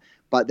the time.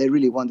 But they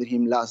really wanted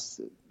him last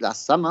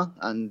summer,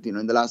 and,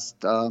 in the last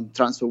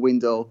transfer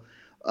window,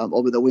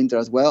 over the winter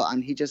as well,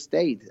 and he just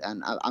stayed.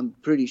 And I'm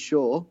pretty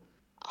sure,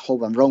 I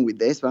hope I'm wrong with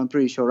this, but I'm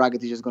pretty sure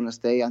Rakitic is going to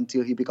stay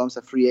until he becomes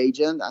a free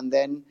agent and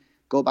then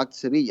go back to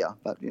Sevilla.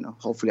 But,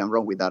 hopefully I'm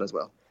wrong with that as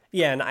well.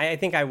 Yeah, and I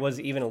think I was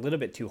even a little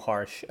bit too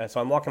harsh.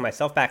 So I'm walking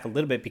myself back a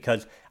little bit,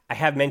 because I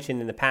have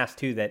mentioned in the past,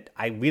 too, that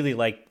I really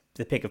like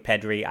the pick of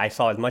Pedri. I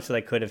saw as much as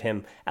I could of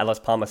him at Las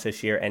Palmas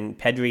this year. And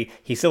Pedri,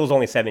 he still was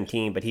only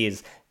 17, but he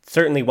is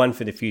certainly one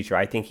for the future.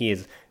 I think he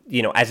is,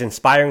 as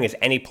inspiring as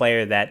any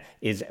player that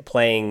is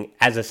playing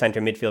as a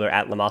center midfielder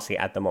at La Masia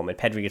at the moment.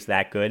 Pedri is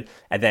that good.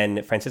 And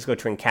then Francisco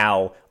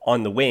Trincao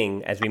on the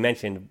wing, as we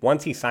mentioned,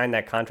 once he signed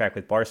that contract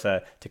with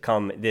Barca to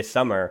come this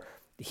summer,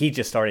 he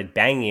just started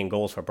banging in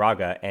goals for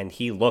Braga, and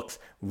he looks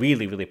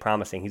really, really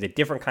promising. He's a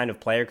different kind of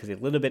player because he's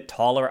a little bit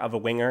taller of a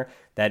winger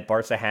that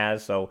Barca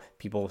has. So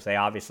people say,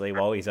 obviously,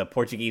 well, he's a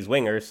Portuguese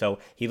winger, so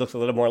he looks a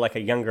little more like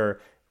a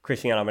younger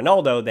Cristiano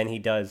Ronaldo than he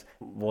does,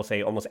 we'll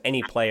say, almost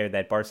any player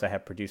that Barca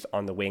have produced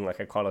on the wing, like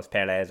a Carlos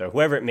Perez or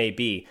whoever it may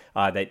be,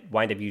 that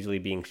wind up usually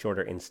being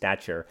shorter in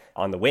stature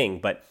on the wing.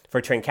 But for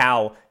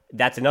Trincao,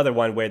 that's another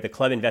one where the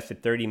club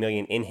invested 30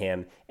 million in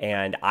him.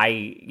 And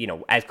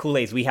as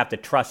Culés, we have to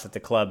trust that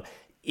the club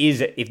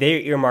is, if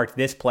they earmarked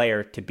this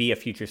player to be a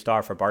future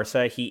star for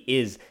Barca, he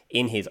is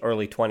in his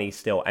early 20s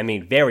still. I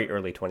mean, very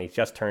early 20s,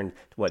 just turned,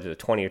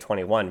 20 or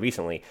 21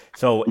 recently.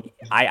 So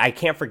I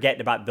can't forget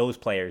about those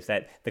players,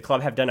 that the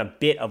club have done a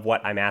bit of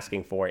what I'm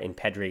asking for in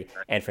Pedri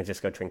and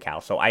Francisco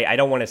Trincao. So I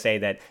don't want to say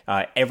that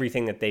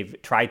everything that they've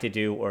tried to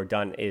do or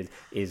done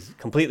is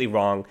completely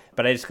wrong,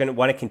 but I just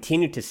want to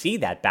continue to see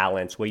that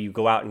balance where you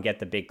go out and get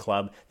the big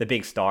club, the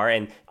big star.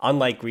 And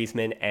unlike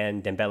Griezmann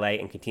and Dembele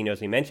and Coutinho,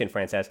 as we mentioned,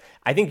 Frances,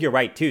 I think you're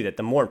right too, that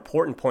the more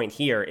important point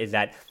here is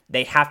that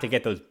they have to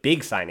get those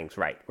big signings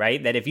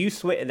right? That if you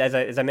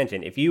as I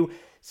mentioned, if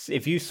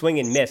you swing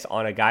and miss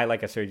on a guy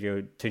like a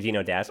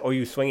Sergiño Dest, or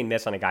you swing and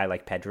miss on a guy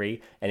like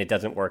Pedri and it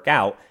doesn't work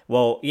out,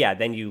 well, yeah,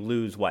 then you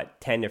lose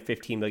 10 or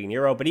 15 million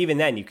euro. But even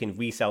then, you can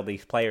resell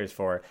these players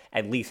for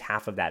at least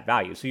half of that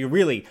value. So you're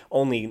really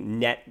only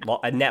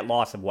a net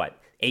loss of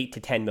 8 to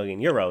 10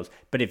 million euros.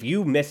 But if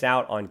you miss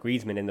out on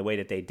Griezmann in the way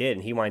that they did,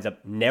 and he winds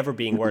up never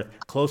being worth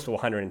close to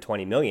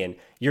 120 million,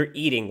 you're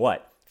eating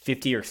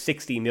 50 or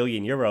 60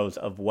 million euros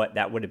of what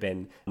that would have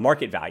been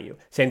market value.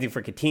 Same thing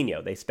for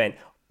Coutinho. They spent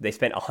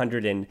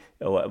 100 and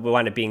we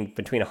wound up being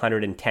between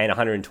 110,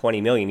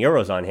 120 million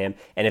euros on him.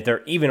 And if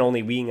they're even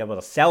only being able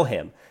to sell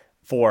him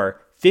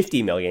for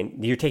 50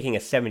 million, you're taking a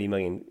 70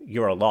 million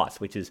euro loss,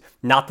 which is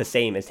not the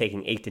same as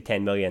taking 8 to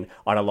 10 million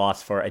on a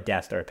loss for a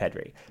Dest or a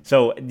Pedri.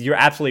 So you're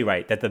absolutely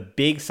right that the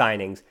big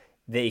signings,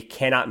 they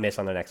cannot miss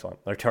on the next one.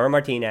 Lautaro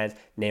Martinez,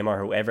 Neymar,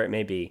 whoever it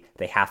may be,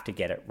 they have to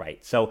get it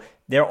right. So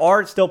there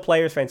are still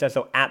players,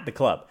 Francesco, at the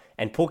club.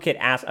 And Pulkit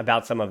asked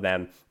about some of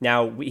them.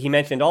 Now, he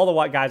mentioned all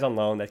the guys on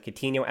loan. That's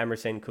Coutinho,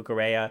 Emerson,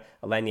 Cucurella,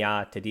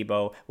 Alenya,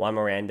 Todibo, Juan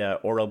Miranda,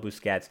 Oro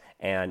Busquets,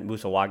 and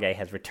Moussa Wagué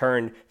has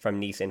returned from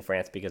Nice in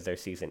France because their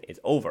season is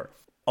over.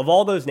 Of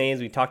all those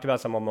names, we talked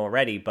about some of them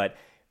already, but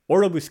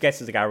Oro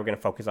Busquets is the guy we're going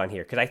to focus on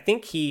here because I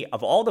think he,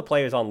 of all the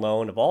players on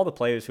loan, of all the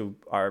players who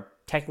are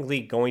technically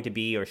going to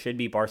be or should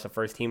be Barca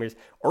first teamers,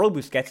 Oro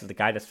Busquets is the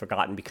guy that's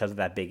forgotten because of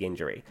that big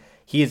injury.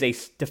 He is a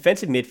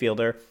defensive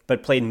midfielder,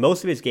 but played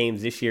most of his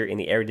games this year in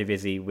the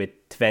Eredivisie with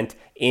Twente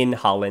in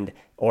Holland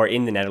or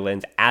in the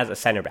Netherlands as a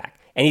center back.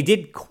 And he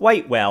did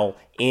quite well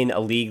in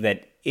a league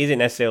that isn't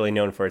necessarily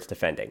known for its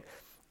defending.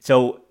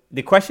 So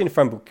the question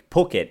from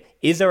Pulkit,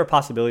 is there a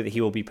possibility that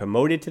he will be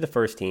promoted to the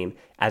first team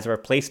as a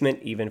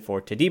replacement even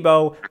for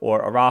Todibo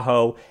or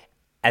Araujo,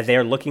 as they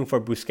are looking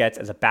for Busquets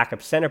as a backup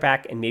center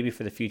back and maybe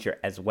for the future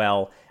as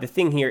well? The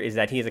thing here is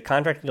that he has a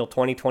contract until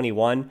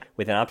 2021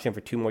 with an option for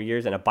 2 more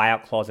years and a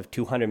buyout clause of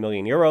 200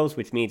 million euros,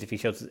 which means if he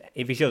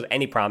shows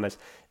any promise,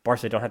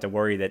 Barca don't have to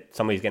worry that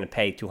somebody's going to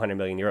pay 200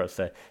 million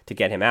euros to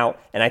get him out.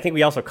 And I think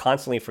we also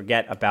constantly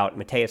forget about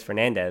Mateus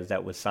Fernandes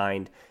that was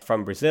signed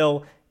from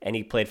Brazil, and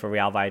he played for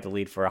Real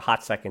Valladolid for a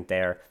hot second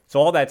there.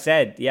 So all that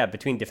said, yeah,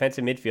 between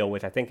defensive midfield,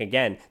 which I think,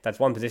 again, that's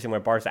one position where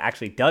Barca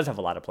actually does have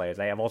a lot of players.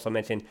 I have also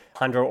mentioned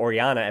Jandro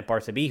Oriana at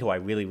Barca B, who I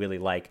really, really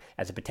like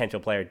as a potential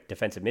player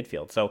defensive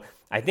midfield. So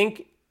I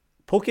think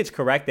Pulkit's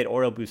correct that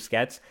Oro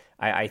Busquets,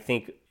 I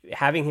think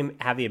having him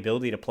have the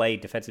ability to play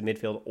defensive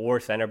midfield or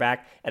center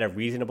back at a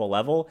reasonable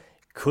level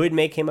could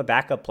make him a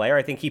backup player.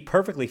 I think he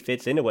perfectly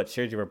fits into what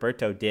Sergio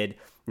Roberto did.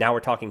 Now we're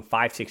talking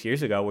 5-6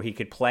 years ago, where he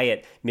could play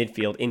at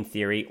midfield in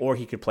theory, or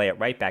he could play at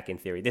right back in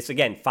theory. This,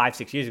 again,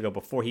 5-6 years ago,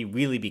 before he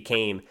really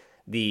became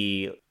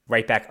the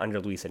right back under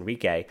Luis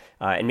Enrique.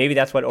 And maybe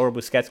that's what Oro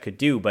Busquets could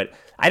do, but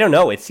I don't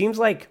know. It seems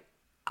like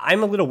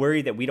I'm a little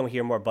worried that we don't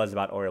hear more buzz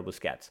about Oro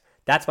Busquets.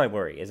 That's my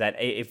worry, is that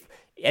if,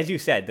 as you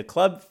said, the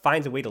club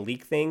finds a way to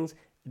leak things,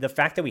 the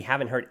fact that we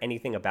haven't heard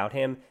anything about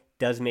him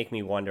does make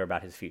me wonder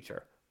about his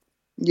future.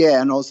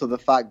 Yeah, and also the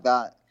fact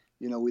that,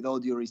 with all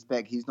due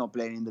respect, he's not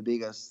playing in the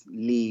biggest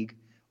league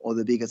or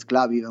the biggest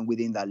club even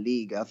within that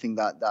league. I think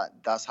that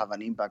does have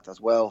an impact as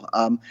well.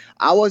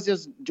 I was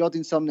just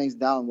jotting some names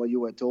down while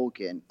you were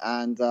talking.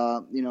 And,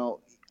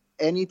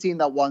 any team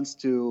that wants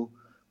to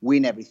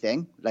win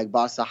everything, like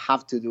Barca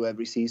have to do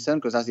every season,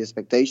 because that's the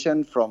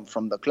expectation from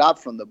the club,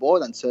 from the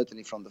board, and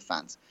certainly from the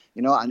fans.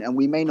 And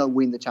we may not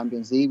win the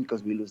Champions League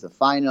because we lose the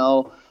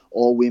final,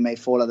 or we may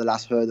fall at the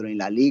last hurdle in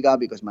La Liga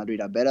because Madrid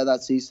are better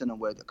that season and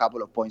we're a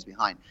couple of points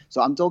behind.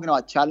 So I'm talking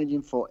about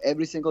challenging for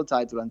every single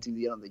title until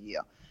the end of the year.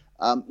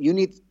 You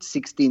need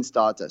 16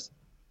 starters.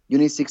 You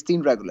need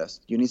 16 regulars.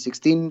 You need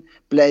 16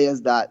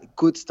 players that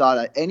could start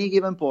at any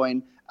given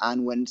point,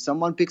 and when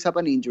someone picks up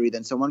an injury,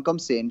 then someone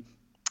comes in,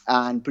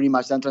 and pretty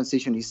much that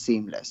transition is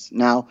seamless.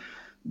 Now,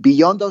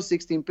 beyond those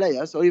 16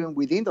 players, or even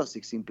within those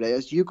 16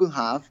 players, you could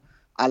have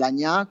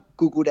Alenya,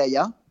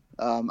 Cucurella,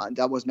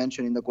 that was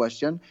mentioned in the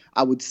question.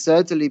 I would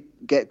certainly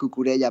get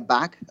Cucurella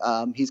back.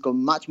 He's got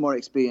much more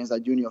experience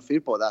than Junior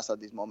Firpo does at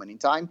this moment in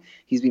time.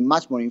 He's been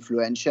much more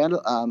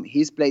influential.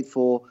 He's played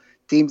for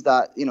teams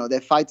that,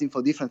 they're fighting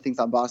for different things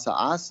than Barca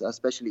has,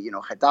 especially,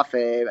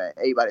 Getafe,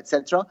 Eibar,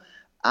 etc.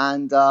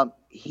 And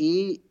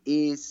he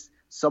is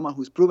someone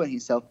who's proven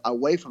himself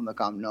away from the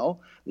Camp Nou,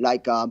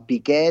 like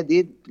Piqué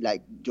did,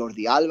 like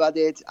Jordi Alba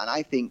did, and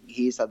I think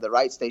he's at the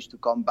right stage to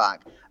come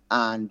back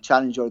and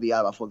challenge Jordi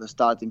Alba for the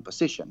starting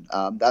position.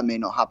 That may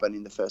not happen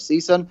in the first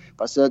season,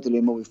 but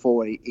certainly moving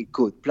forward, it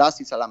could. Plus,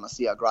 he's a La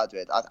Masia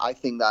graduate. I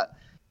think that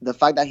the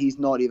fact that he's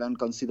not even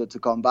considered to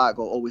come back,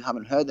 or we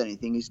haven't heard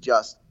anything, is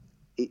just,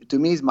 to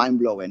me, is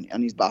mind-blowing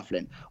and it's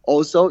baffling.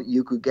 Also,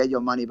 you could get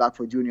your money back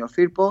for Junior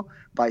Firpo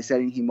by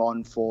selling him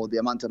on for the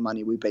amount of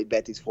money we paid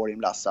Betis for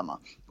him last summer.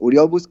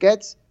 Oriol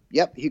Busquets,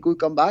 yep, he could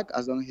come back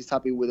as long as he's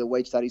happy with the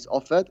wage that is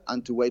offered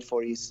and to wait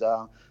for his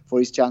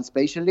chance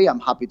patiently. I'm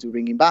happy to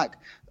bring him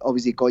back.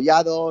 Obviously,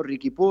 Collado,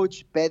 Ricky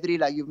Puig, Pedri,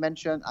 like you've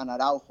mentioned, and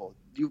Araujo.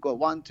 You've got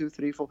 1, 2,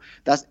 3, 4.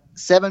 That's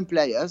 7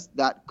 players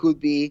that could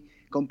be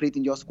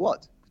completing your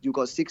squad. You've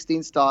got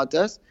 16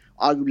 starters.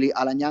 Arguably,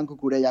 Alanya,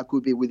 Cucurella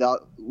could be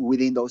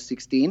within those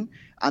 16.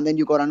 And then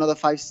you've got another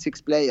 5,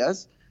 6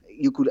 players.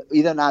 You could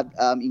even add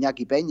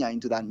Iñaki Peña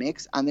into that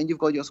mix, and then you've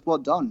got your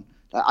squad done.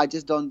 I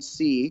just don't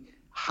see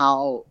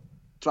how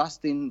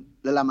trusting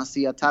the La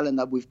Masia talent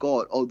that we've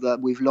got, or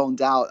that we've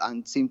loaned out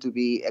and seem to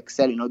be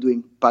excelling or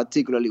doing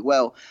particularly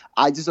well,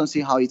 I just don't see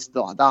how it's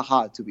that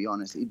hard, to be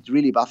honest. It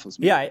really baffles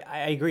me. Yeah,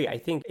 I agree. I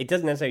think it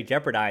doesn't necessarily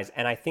jeopardize,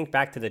 and I think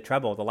back to the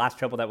last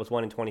treble that was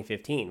won in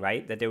 2015,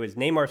 right? That there was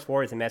Neymar,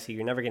 Suárez, and Messi.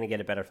 You're never going to get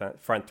a better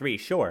front three,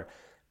 sure.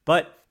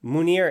 But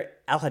Munir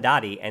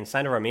El-Haddadi and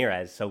Sandro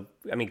Ramirez,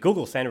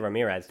 Google Sandro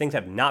Ramirez, things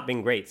have not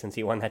been great since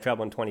he won that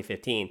treble in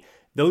 2015.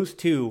 Those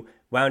two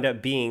wound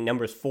up being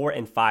numbers 4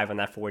 and 5 on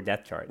that forward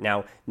depth chart.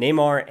 Now,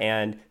 Neymar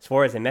and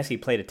Suárez and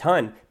Messi played a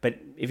ton, but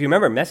if you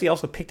remember, Messi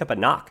also picked up a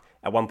knock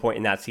at one point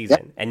in that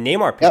season. And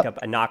Neymar picked up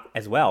a knock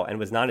as well and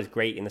was not as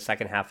great in the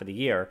second half of the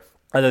year,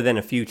 other than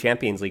a few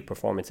Champions League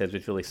performances,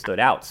 which really stood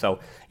out. So,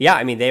 yeah,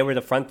 I mean, they were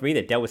the front three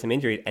that dealt with some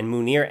injuries, and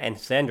Munir and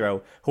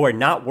Sandro, who are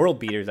not world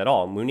beaters at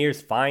all.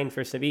 Munir's fine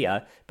for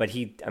Sevilla, but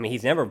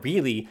he's never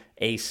really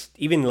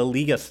even La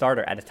Liga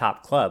starter at a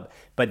top club.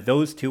 But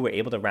those two were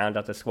able to round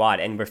out the squad,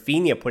 and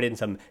Rafinha put in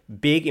some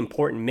big,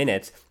 important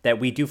minutes that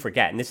we do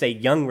forget. And this is a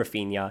young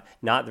Rafinha,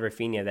 not the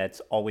Rafinha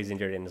that's always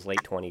injured in his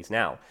late 20s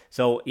now.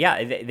 So,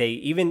 yeah, they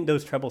even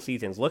those treble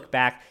seasons, look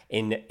back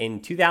in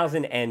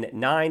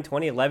 2009,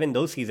 2011,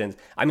 those seasons,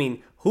 I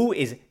mean, who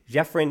is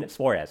Jeffrey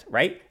Suárez,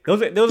 right?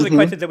 Those are the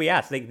questions that we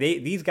ask.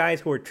 These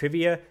guys who are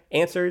trivia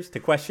answers to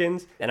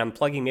questions, and I'm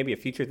plugging maybe a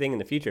future thing in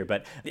the future,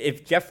 but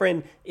if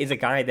Jeffrey is a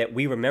guy that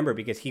we remember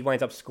because he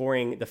winds up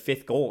scoring the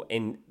 5th goal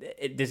in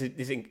this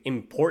is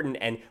important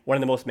and one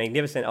of the most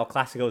magnificent El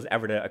Clasicos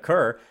ever to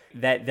occur,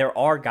 that there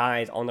are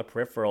guys on the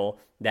peripheral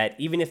that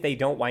even if they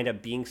don't wind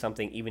up being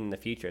something even in the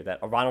future, that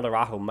Ronald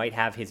Araujo might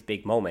have his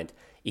big moment.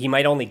 He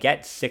might only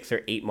get 6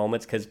 or 8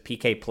 moments because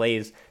PK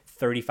plays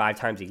 35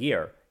 times a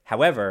year.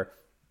 However,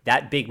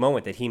 that big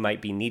moment that he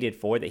might be needed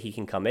for, that he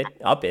can come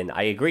up in,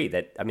 I agree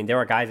that, I mean, there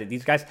are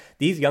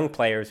these young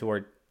players who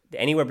are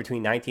anywhere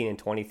between 19 and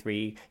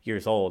 23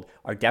 years old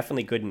are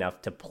definitely good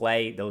enough to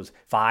play those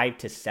 5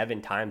 to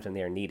 7 times when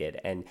they are needed.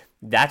 And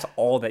that's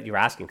all that you're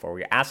asking for.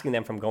 You're asking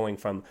them from going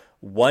from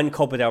one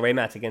Copa del Rey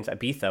match against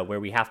Ibiza, where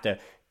we have to,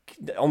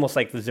 almost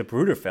like the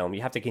Zapruder film,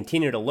 you have to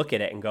continue to look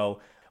at it and go,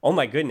 oh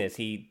my goodness,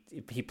 he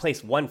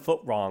placed 1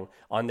 foot wrong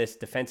on this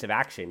defensive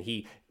action.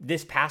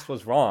 This pass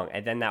was wrong,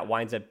 and then that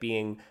winds up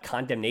being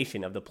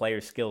condemnation of the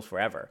player's skills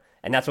forever.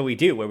 And that's what we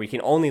do, where we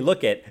can only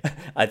look at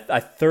a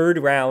third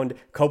round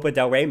Copa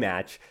del Rey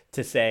match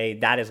to say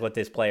that is what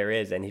this player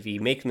is. And if he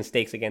makes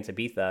mistakes against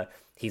Ibiza,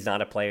 he's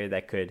not a player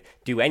that could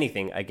do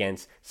anything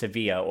against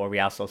Sevilla or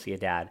Real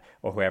Sociedad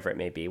or whoever it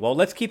may be. Well,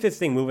 let's keep this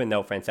thing moving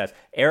though, Frances.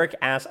 Eric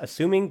asks,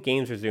 assuming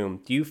games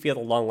resume, do you feel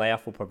the long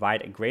layoff will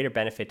provide a greater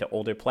benefit to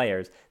older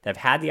players that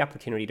have had the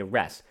opportunity to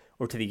rest,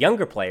 or to the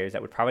younger players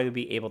that would probably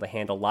be able to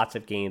handle lots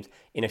of games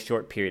in a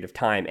short period of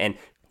time? And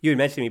you had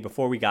mentioned to me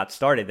before we got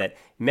started that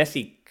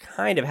Messi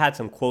kind of had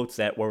some quotes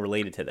that were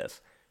related to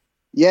this.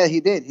 Yeah, he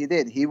did.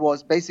 He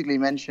was basically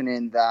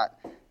mentioning that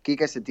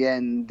Quique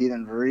Setién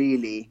didn't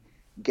really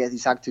get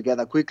his act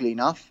together quickly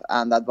enough,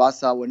 and that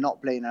Barca were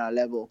not playing at a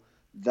level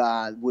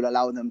that would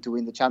allow them to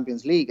win the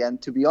Champions League.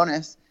 And to be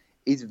honest,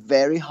 it's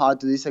very hard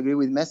to disagree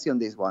with Messi on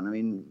this one. I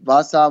mean,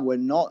 Barca were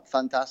not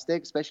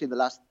fantastic, especially the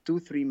last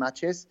 2-3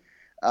 matches.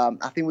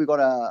 I think we got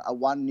a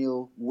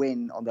 1-0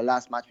 win on the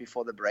last match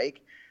before the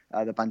break.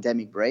 The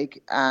pandemic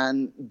break,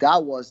 and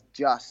that was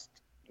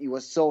it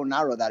was so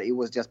narrow that it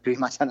was just pretty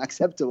much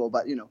unacceptable.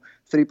 But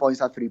 3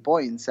 points are 3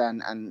 points,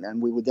 and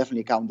we would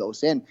definitely count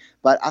those in.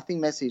 But I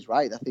think Messi is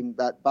right. I think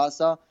that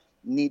Barca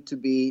need to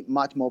be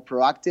much more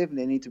proactive.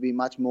 They need to be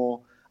much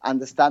more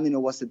understanding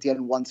of what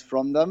Setién wants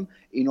from them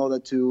in order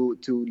to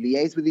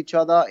liaise with each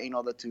other, in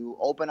order to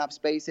open up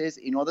spaces,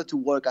 in order to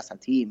work as a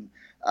team.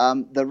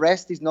 The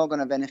rest is not going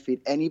to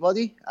benefit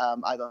anybody,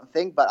 I don't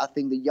think. But I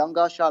think the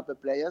younger, sharper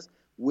players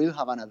will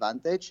have an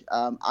advantage.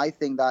 I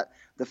think that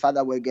the fact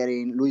that we're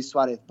getting Luis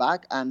Suárez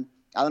back, and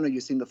I don't know if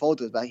you've seen the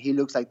photos, but he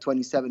looks like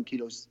 27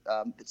 kilos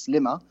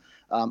slimmer.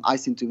 I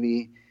seem to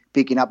be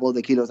picking up all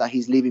the kilos that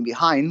he's leaving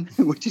behind,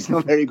 which is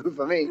not very good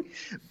for me.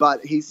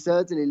 But he's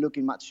certainly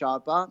looking much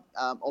sharper.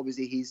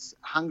 Obviously, he's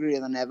hungrier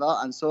than ever,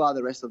 and so are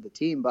the rest of the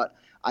team. But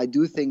I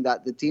do think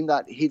that the team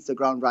that hits the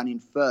ground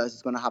running first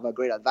is going to have a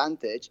great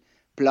advantage.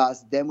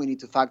 Plus, then we need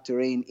to factor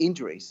in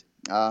injuries.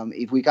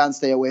 If we can't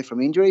stay away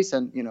from injuries,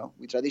 and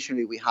we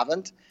traditionally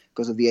haven't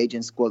because of the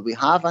aging squad we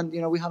have, and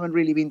we haven't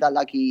really been that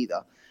lucky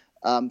either.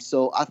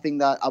 So I think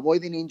that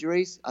avoiding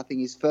injuries, I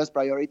think, is first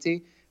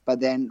priority,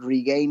 but then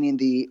regaining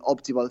the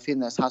optimal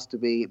fitness has to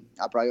be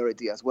a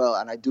priority as well.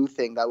 And I do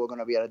think that we're going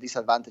to be at a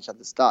disadvantage at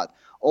the start.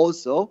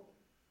 Also,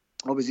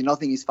 obviously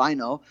nothing is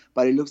final,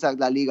 but it looks like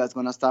La Liga is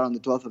going to start on the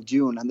 12th of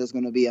June, and there's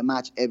going to be a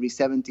match every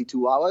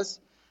 72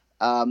 hours.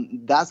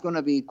 That's going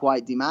to be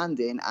quite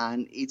demanding,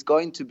 and it's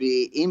going to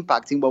be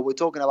impacting what we're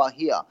talking about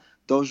here.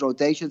 Those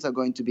rotations are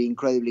going to be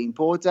incredibly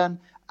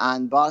important,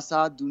 and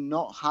Barca do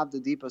not have the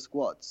deeper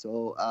squad.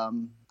 So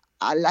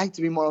I like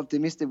to be more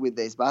optimistic with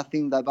this, but I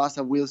think that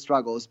Barca will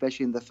struggle,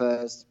 especially in the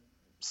first,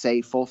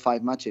 say, 4 or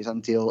 5 matches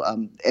until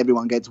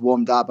everyone gets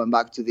warmed up and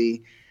back to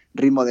the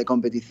ritmo de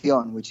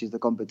competición, which is the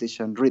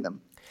competition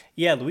rhythm.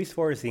 Yeah, Luis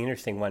Suárez is the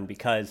interesting one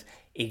because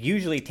it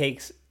usually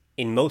takes,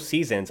 in most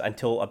seasons,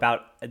 until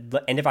about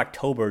the end of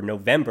October,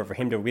 November for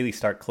him to really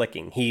start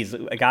clicking. He's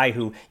a guy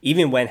who,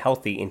 even when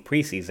healthy in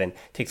preseason,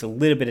 takes a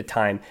little bit of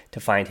time to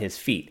find his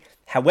feet.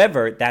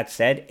 However, that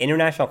said,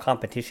 international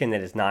competition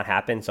that has not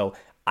happened, so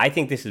I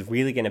think this is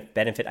really going to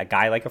benefit a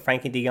guy like a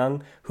Frankie de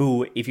Jong,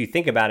 who, if you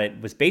think about it,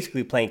 was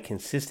basically playing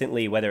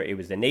consistently, whether it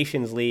was the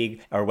Nations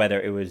League or whether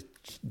it was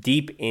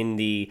deep in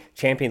the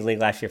Champions League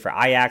last year for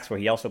Ajax, where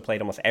he also played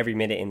almost every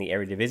minute in the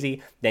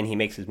Eredivisie. Then he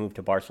makes his move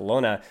to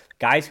Barcelona.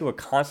 Guys who are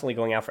constantly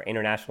going out for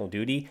international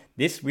duty,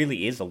 this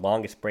really is the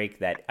longest break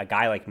that a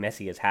guy like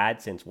Messi has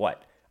had since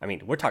what? I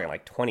mean, we're talking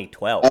like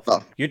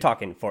 2012. You're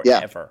talking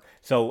forever. Yeah.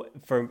 So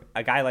for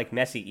a guy like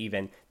Messi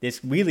even,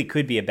 this really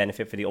could be a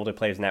benefit for the older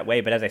players in that way.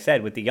 But as I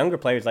said, with the younger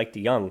players like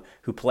de Jong,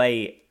 who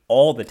play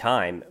all the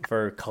time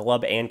for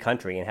club and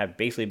country and have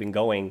basically been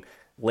going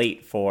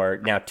late for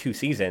now 2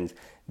 seasons,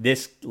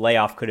 this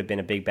layoff could have been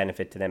a big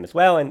benefit to them as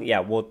well. And yeah,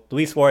 well,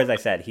 Luis Suárez, I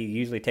said, he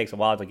usually takes a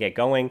while to get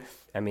going.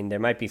 I mean, there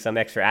might be some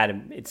extra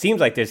added, it seems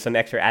like there's some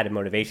extra added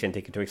motivation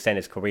to extend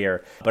his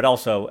career. But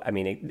also, I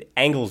mean,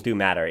 angles do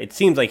matter. It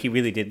seems like he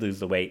really did lose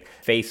the weight.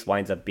 Face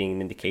winds up being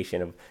an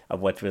indication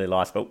of what's really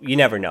lost. But you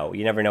never know.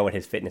 You never know what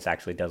his fitness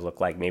actually does look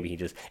like. Maybe he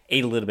just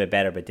ate a little bit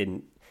better but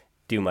didn't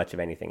do much of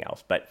anything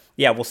else. But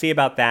yeah, we'll see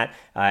about that.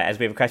 As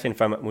we have a question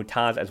from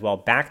Mutaz as well.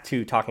 Back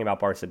to talking about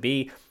Barca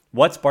B.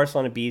 What's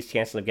Barcelona B's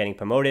chances of getting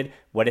promoted?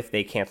 What if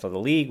they cancel the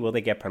league? Will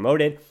they get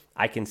promoted?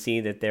 I can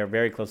see that they're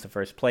very close to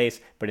first place,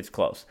 but it's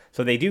close.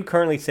 So they do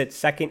currently sit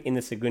second in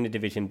the Segunda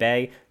Division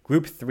B,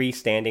 Group 3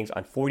 standings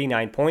on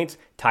 49 points,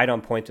 tied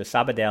on points with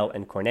Sabadell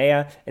and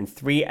Cornellà, and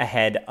 3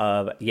 ahead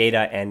of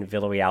Lleida and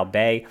Villarreal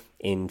B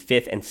in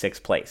 5th and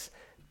 6th place.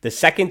 The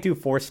 2nd through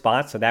 4th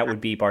spots, so that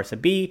would be Barca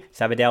B,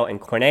 Sabadell,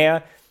 and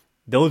Cornellà,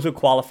 those would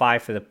qualify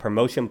for the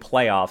promotion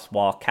playoffs,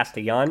 while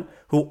Castellón,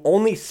 who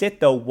only sit,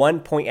 though,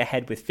 1 point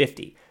ahead with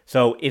 50.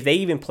 So if they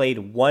even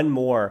played one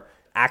more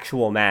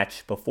actual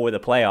match before the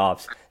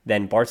playoffs,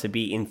 then Barca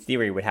B, in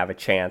theory, would have a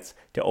chance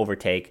to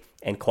overtake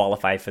and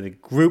qualify for the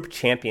Group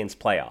Champions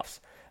playoffs.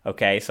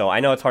 Okay, so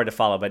I know it's hard to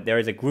follow, but there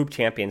is a Group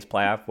Champions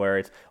playoff where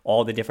it's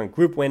all the different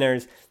group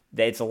winners.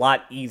 It's a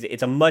lot easy.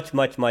 It's a much,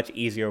 much, much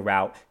easier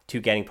route to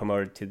getting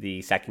promoted to the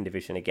 2nd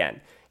division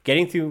again.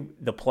 Getting through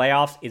the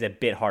playoffs is a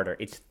bit harder.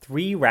 It's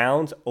 3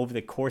 rounds over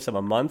the course of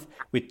a month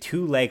with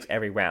 2 legs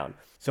every round.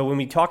 So when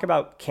we talk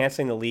about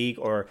canceling the league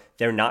or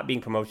there not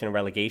being promotion or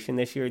relegation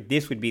this year,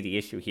 this would be the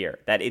issue here.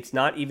 That it's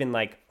not even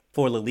like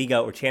for La Liga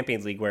or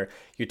Champions League where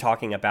you're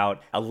talking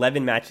about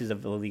 11 matches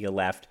of La Liga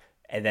left,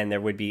 and then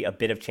there would be a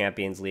bit of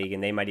Champions League,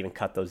 and they might even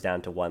cut those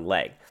down to 1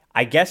 leg.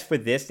 I guess for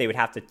this, they would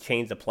have to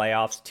change the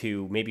playoffs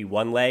to maybe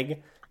 1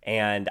 leg,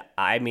 and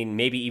I mean,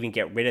 maybe even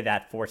get rid of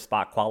that 4th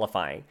spot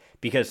qualifying,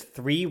 because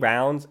 3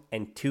 rounds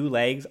and 2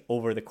 legs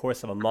over the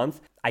course of a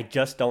month, I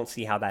just don't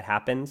see how that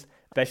happens,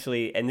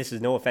 especially, and this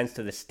is no offense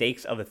to the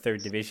stakes of the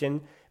 3rd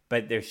division,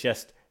 but there's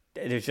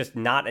just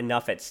not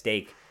enough at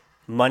stake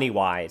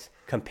money-wise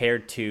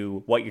compared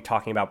to what you're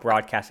talking about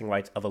broadcasting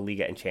rights of a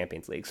Liga and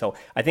Champions League. So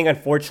I think,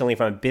 unfortunately,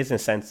 from a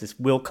business sense, this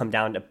will come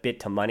down a bit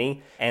to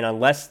money, and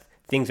unless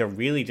things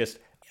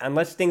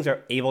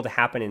are able to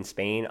happen in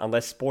Spain,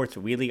 unless sports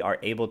really are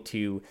able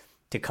to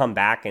come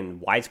back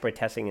and widespread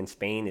testing in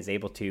Spain is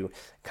able to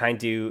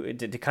kind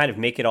of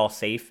make it all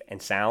safe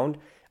and sound,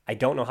 I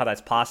don't know how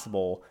that's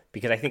possible,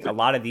 because I think a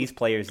lot of these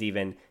players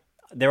even,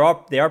 they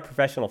are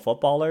professional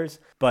footballers,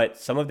 but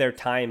some of their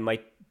time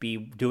might be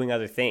doing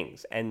other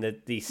things, and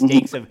the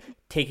stakes of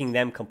taking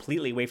them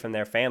completely away from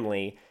their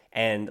family.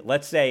 And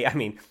let's say, I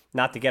mean,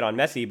 not to get on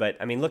Messi, but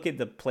I mean, look at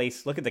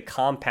the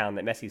compound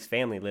that Messi's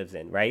family lives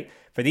in, right?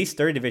 For these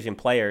 3rd division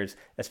players,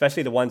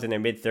 especially the ones in their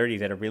mid-30s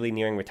that are really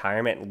nearing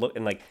retirement,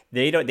 and like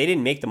they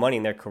didn't make the money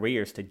in their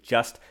careers to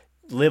just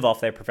live off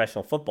their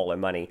professional footballer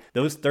money.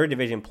 Those 3rd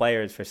division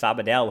players for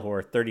Sabadell, who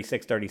are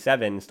 36,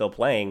 37, still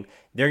playing,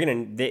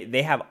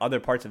 they have other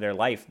parts of their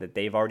life that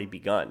they've already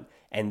begun,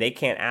 and they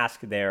can't ask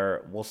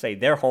their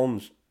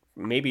homes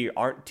maybe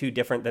aren't too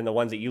different than the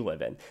ones that you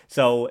live in.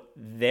 So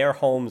their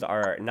homes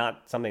are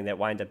not something that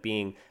wind up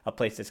being a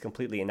place that's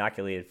completely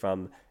inoculated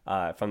from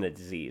the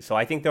disease. So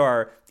I think there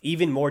are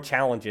even more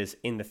challenges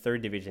in the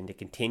 3rd division to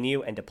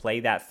continue and to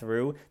play that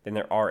through than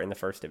there are in the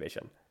 1st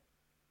division.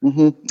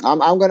 Mm-hmm.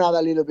 I'm going to add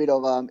a little bit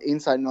of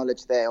inside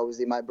knowledge there.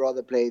 Obviously, my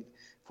brother played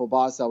for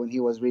Barca when he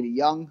was really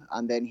young,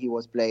 and then he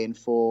was playing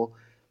for,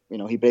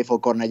 he played for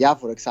Cornellà,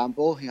 for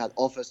example. He had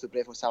offers to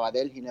play for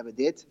Sabadell. He never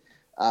did.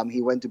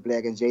 He went to play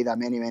against Lleida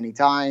many, many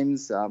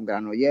times,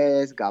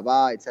 Granollers,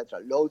 Gavà,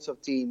 etc. Loads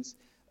of teams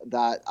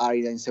that are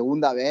either in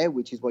Segunda B,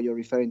 which is what you're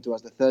referring to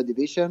as the 3rd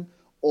division,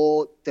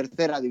 or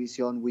Tercera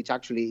División, which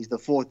actually is the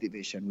 4th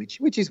division,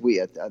 which is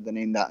weird, the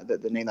name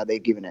that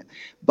they've given it.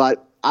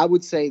 But I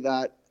would say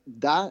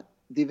that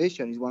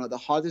division is one of the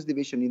hardest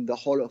divisions in the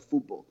whole of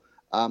football.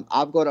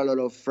 I've got a lot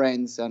of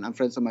friends and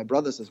friends of my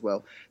brothers as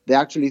well. They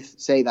actually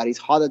say that it's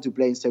harder to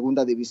play in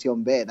Segunda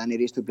División B than it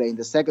is to play in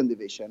the 2nd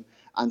division,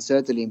 and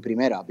certainly in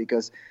Primera,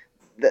 because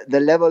the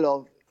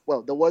level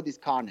of, the word is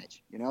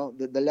carnage,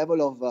 the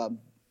level of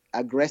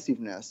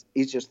aggressiveness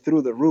is just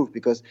through the roof,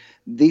 because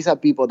these are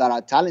people that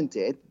are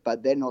talented,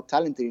 but they're not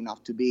talented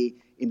enough to be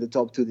in the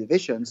top 2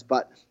 divisions.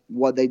 But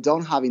what they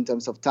don't have in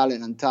terms of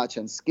talent and touch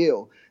and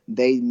skill,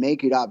 they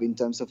make it up in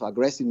terms of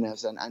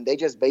aggressiveness, and they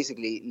just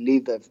basically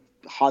leave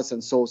hearts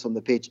and souls on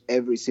the pitch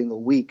every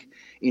single week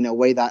in a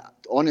way that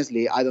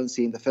honestly I don't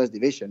see in the first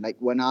division. Like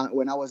when I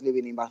was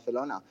living in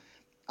Barcelona,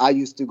 I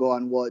used to go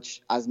and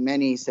watch as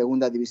many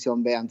Segunda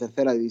División B and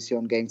Tercera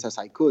División games as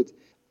I could.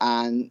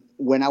 And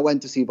when I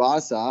went to see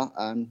Barca,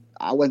 and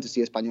I went to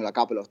see Espanyol a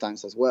couple of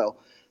times as well,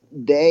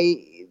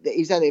 they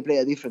play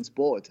a different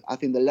sport. I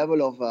think the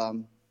level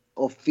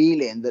of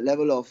feeling, the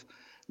level of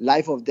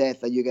life or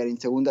death that you get in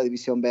Segunda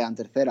División B and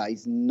Tercera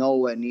is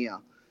nowhere near.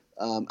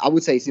 I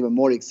would say it's even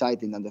more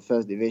exciting than the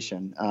first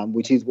division,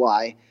 which is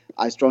why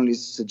I strongly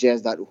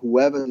suggest that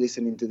whoever's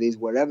listening to this,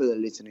 wherever they're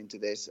listening to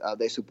this,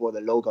 they support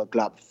the local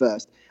club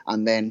first,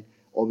 and then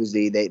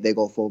obviously they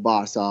go for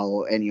Barca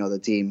or any other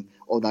team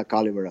of that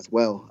caliber as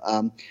well.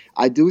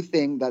 I do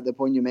think that the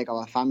point you make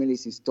about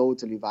families is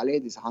totally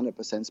valid. It's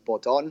 100%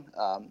 spot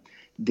on.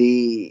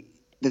 The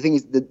thing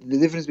is, the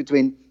difference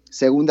between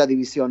Segunda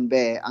División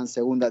B and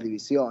Segunda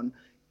División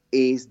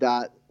is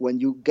that when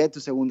you get to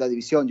Segunda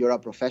División, you're a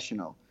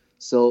professional.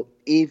 So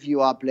if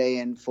you are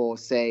playing for,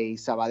 say,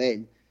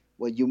 Sabadell,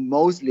 well, you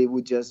mostly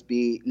would just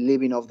be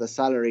living off the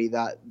salary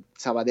that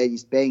Sabadell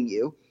is paying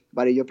you.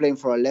 But if you're playing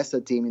for a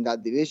lesser team in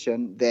that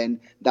division, then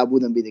that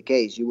wouldn't be the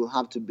case. You will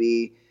have to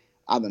be,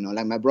 I don't know,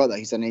 like my brother.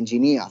 He's an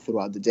engineer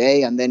throughout the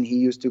day, and then he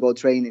used to go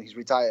training. He's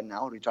retired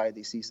now, retired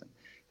this season.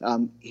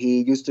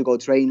 He used to go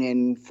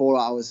training 4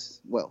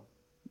 hours,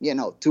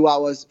 2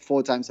 hours,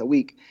 4 times a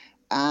week.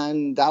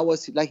 And that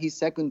was like his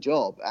second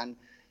job. And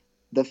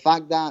the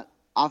fact that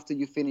after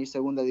you finish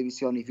Segunda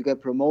División, if you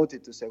get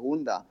promoted to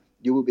Segunda,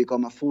 you will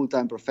become a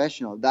full-time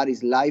professional. That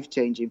is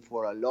life-changing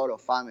for a lot of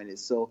families.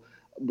 So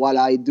while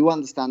I do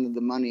understand that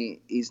the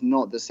money is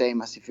not the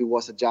same as if it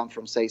was a jump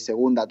from, say,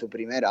 Segunda to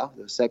Primera,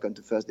 the second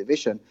to first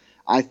division,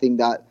 I think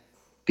that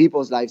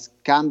people's lives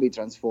can be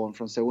transformed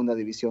from Segunda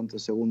División to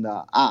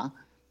Segunda A,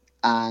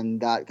 and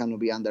that cannot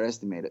be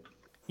underestimated.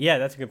 Yeah,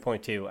 that's a good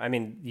point too. I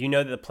mean,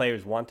 that the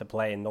players want to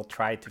play and they'll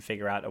try to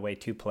figure out a way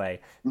to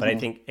play. But I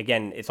think,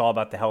 again, it's all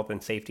about the health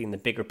and safety and the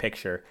bigger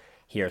picture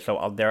here. So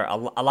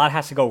a lot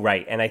has to go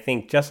right. And I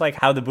think just like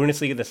how the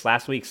Bundesliga this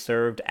last week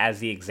served as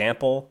the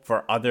example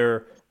for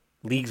other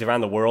leagues around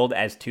the world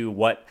as to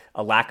what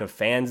a lack of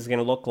fans is going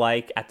to look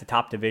like at the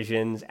top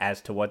divisions, as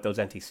to what those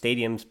empty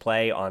stadiums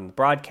play on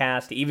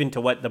broadcast, even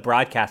to what the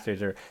broadcasters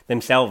are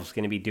themselves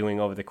going to be doing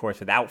over the course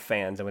without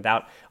fans and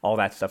without all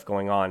that stuff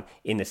going on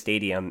in the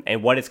stadium,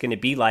 and what it's going to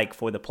be like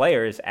for the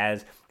players.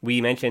 As we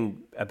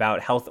mentioned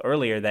about health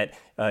earlier, that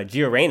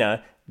Gio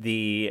Reyna,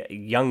 the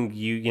young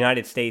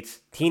United States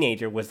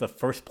teenager, was the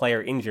first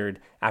player injured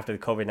after the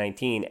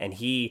COVID-19, and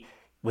he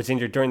was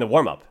injured during the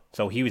warm-up.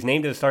 So he was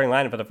named to the starting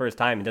lineup for the first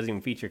time and doesn't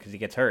even feature because he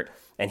gets hurt.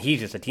 And he's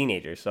just a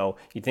teenager, so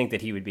you'd think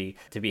that he would be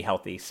to be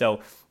healthy.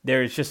 So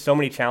there's just so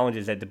many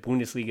challenges that the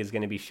Bundesliga is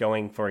going to be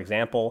showing, for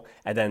example.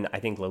 And then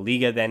I think La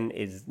Liga then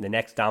is the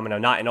next domino,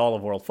 not in all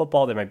of world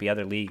football. There might be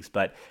other leagues,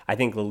 but I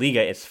think La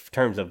Liga, in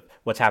terms of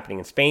what's happening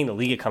in Spain, La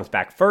Liga comes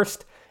back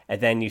first. And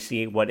then you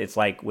see what it's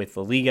like with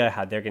La Liga,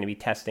 how they're going to be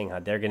testing, how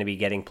they're going to be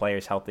getting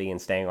players healthy and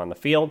staying on the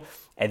field.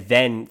 And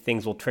then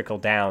things will trickle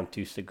down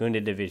to Segunda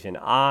Division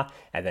A,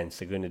 and then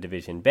Segunda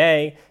Division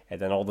B,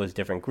 and then all those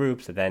different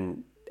groups,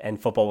 and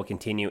football will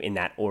continue in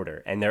that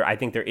order. And I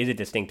think there is a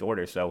distinct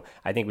order, so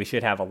I think we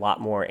should have a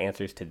lot more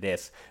answers to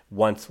this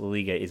once La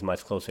Liga is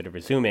much closer to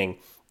resuming.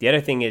 The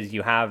other thing is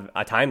you have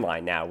a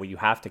timeline now where you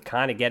have to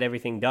kind of get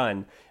everything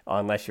done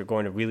unless you're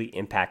going to really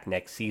impact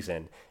next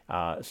season.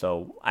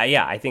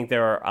 I think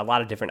there are a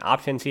lot of different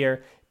options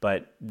here,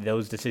 but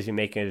those decision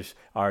makers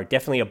are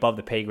definitely above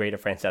the pay grade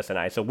of Frances and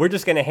I. So we're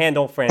just going to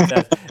handle,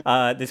 Frances,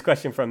 this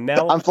question from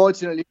Mel.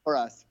 Unfortunately for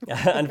us.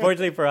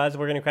 Unfortunately for us,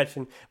 we're going to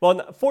question.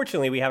 Well,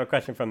 fortunately, we have a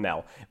question from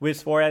Mel.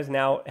 With Suárez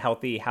now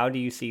healthy, how do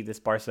you see this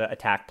Barca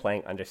attack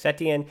playing under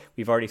Setien?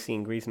 We've already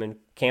seen Griezmann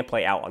can't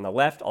play out on the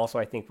left. Also,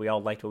 I think we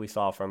all liked what we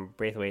saw from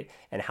Braithwaite,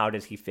 and how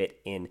does he fit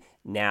in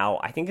now?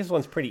 I think this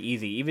one's pretty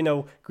easy. Even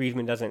though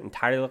Griezmann doesn't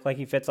entirely look like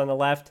he fits on the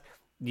left,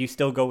 you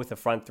still go with the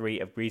front three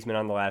of Griezmann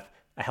on the left,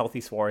 a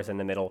healthy Suárez in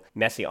the middle,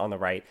 Messi on the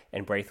right,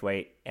 and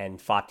Braithwaite and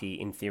Fati,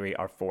 in theory,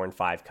 are 4 and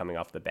 5 coming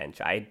off the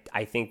bench. I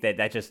think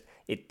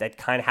that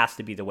kind of has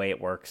to be the way it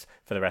works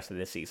for the rest of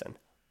this season.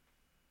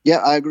 Yeah,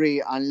 I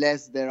agree.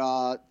 Unless there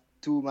are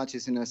 2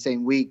 matches in the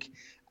same week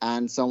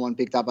and someone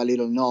picked up a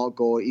little knock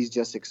or is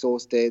just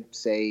exhausted,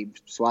 say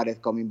Suárez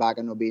coming back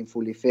and not being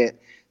fully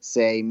fit,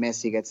 say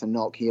Messi gets a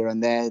knock here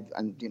and there.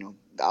 And,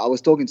 I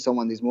was talking to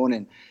someone this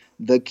morning.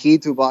 The key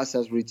to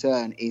Barca's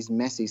return is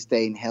Messi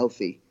staying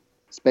healthy,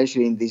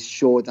 especially in this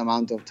short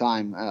amount of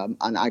time.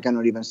 And I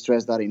cannot even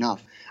stress that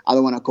enough. I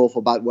don't want to call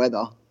for bad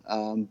weather,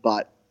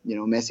 but,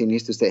 Messi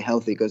needs to stay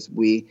healthy because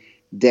we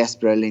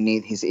desperately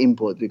need his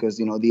input because,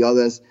 the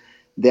others,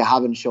 they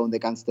haven't shown they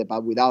can step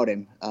up without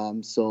him.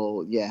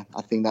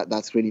 I think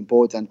that's really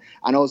important.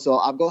 And also,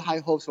 I've got high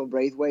hopes for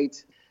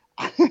Braithwaite.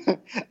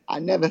 I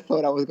never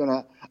thought I was going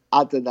to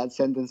utter that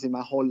sentence in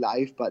my whole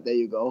life, but there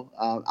you go.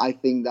 I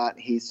think that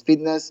his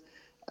fitness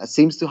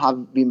seems to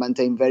have been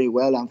maintained very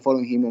well. I'm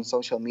following him on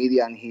social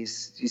media, and he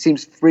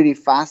seems pretty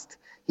fast.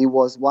 He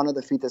was one of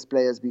the fittest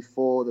players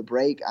before the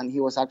break, and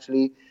he was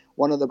actually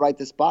one of the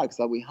brightest sparks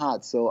that we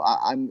had. So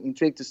I'm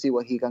intrigued to see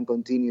what he can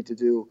continue to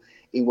do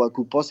in what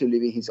could possibly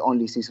be his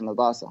only season at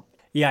Barca.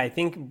 Yeah, I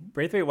think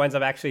Braithwaite winds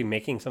up actually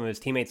making some of his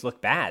teammates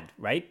look bad,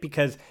 right?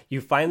 Because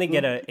you finally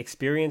get an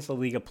experienced La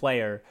Liga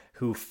player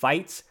who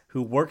fights,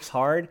 who works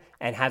hard,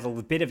 and has a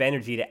bit of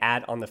energy to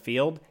add on the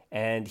field.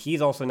 And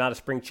he's also not a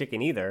spring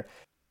chicken either.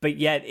 But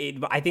yet,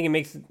 I think it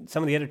makes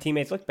some of the other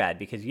teammates look bad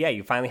because, yeah,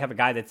 you finally have a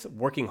guy that's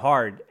working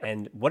hard,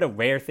 and what a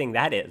rare thing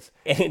that is.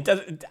 And it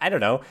doesn't, I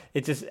don't know.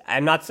 It's just,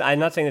 I'm not saying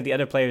that the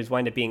other players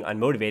wind up being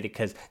unmotivated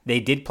because they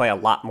did play a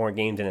lot more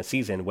games in a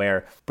season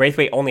where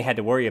Braithwaite only had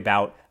to worry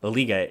about La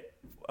Liga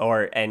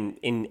and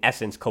in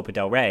essence, Copa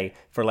del Rey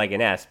for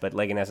Leganés, but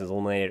Leganés is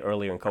eliminated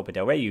earlier in Copa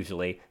del Rey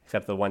usually,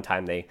 except the one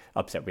time they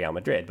upset Real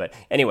Madrid. But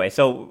anyway,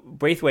 so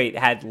Braithwaite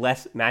had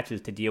less matches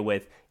to deal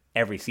with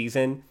every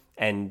season,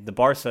 and the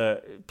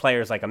Barca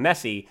players like a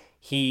Messi,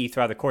 he,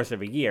 throughout the course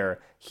of a year,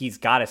 he's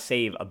got to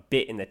save a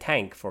bit in the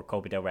tank for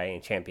Copa del Rey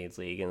and Champions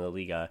League and La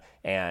Liga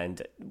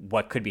and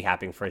what could be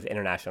happening for his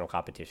international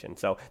competition.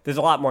 So there's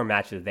a lot more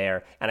matches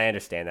there, and I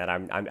understand that.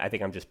 I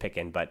think I'm just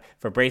picking. But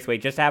for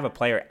Braithwaite, just to have a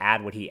player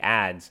add what he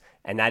adds,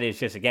 and that is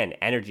just, again,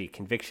 energy,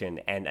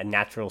 conviction, and a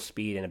natural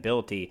speed and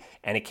ability,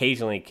 and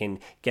occasionally can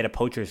get a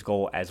poacher's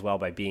goal as well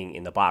by being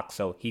in the box.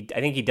 So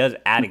I think he does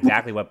add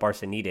exactly what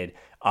Barca needed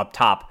up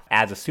top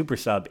as a super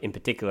sub in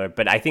particular.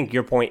 But I think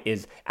your point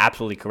is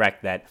absolutely correct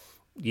that,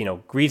 you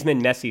know,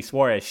 Griezmann, Messi,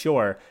 Suárez,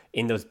 sure,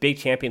 in those big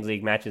Champions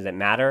League matches that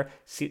matter,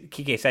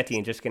 Quique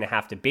Setién just going to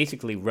have to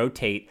basically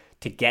rotate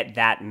to get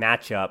that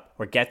matchup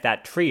or get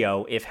that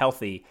trio, if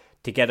healthy,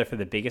 together for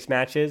the biggest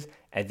matches.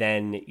 And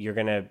then you're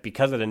going to,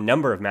 because of the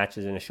number of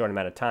matches in a short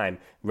amount of time,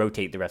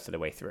 rotate the rest of the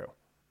way through.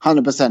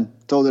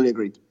 100%. Totally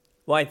agreed.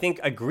 Well, I think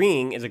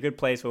agreeing is a good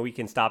place where we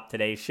can stop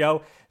today's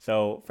show.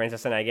 So,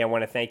 Francis and I, again,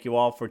 want to thank you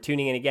all for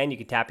tuning in again. You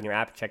can tap in your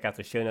app and check out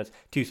the show notes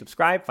to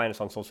subscribe. Find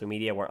us on social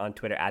media. We're on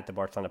Twitter at The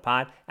Barcelona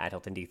Pod, at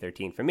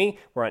HiltonD13 for me.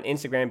 We're on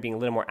Instagram, being a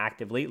little more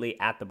active lately,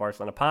 at The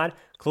Barcelona Pod.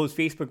 Closed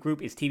Facebook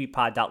group is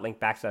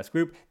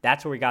tvpod.link/group.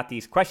 That's where we got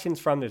these questions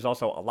from. There's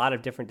also a lot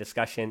of different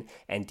discussion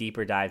and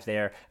deeper dives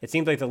there. It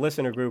seems like the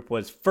listener group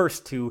was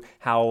first to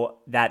how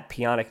that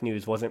Pjanic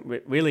news wasn't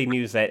really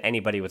news that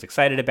anybody was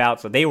excited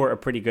about. So they were a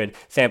pretty good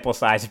sample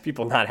size of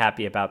people not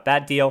happy about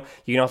that deal.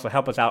 You can also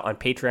help us out on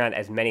Patreon,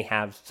 as many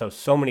have.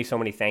 So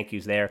many thank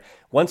yous there.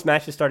 Once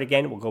matches start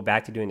again, we'll go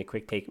back to doing the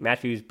quick take match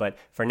views. But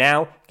for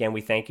now, again,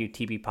 we thank you,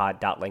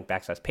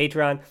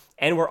 tvpod.link/Patreon.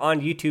 And we're on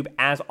YouTube,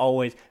 as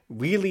always,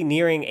 really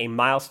nearing a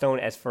milestone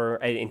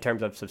in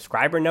terms of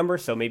subscriber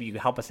numbers. So maybe you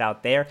can help us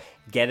out there,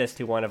 get us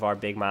to one of our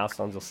big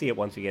milestones. You'll see it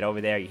once we get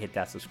over there. You hit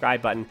that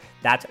subscribe button.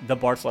 That's the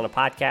Barcelona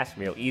Podcast,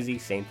 real easy,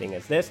 same thing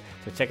as this.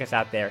 So check us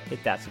out there,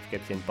 hit that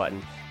subscription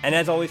button. And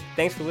as always,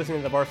 thanks for listening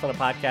to the Barcelona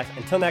Podcast.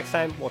 Until next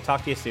time, we'll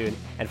talk to you soon,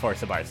 and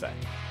Forza Barca.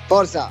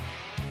 Forza!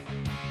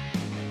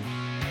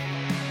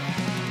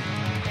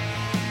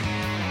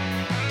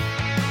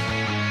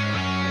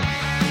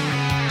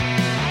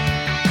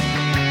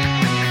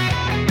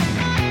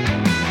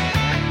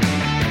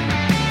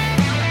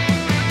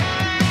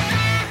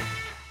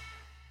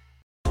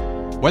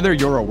 Whether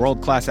you're a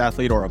world-class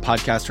athlete or a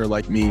podcaster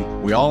like me,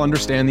 we all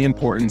understand the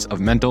importance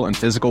of mental and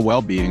physical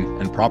well-being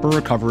and proper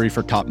recovery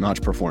for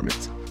top-notch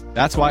performance.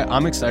 That's why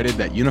I'm excited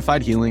that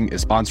Unified Healing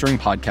is sponsoring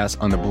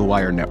podcasts on the Blue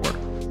Wire Network.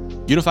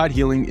 Unified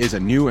Healing is a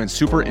new and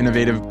super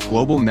innovative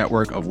global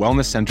network of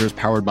wellness centers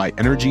powered by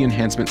Energy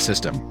Enhancement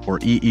System, or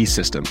EE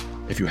System.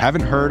 If you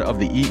haven't heard of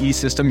the EE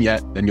System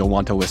yet, then you'll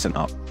want to listen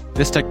up.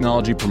 This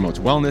technology promotes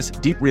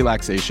wellness, deep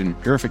relaxation,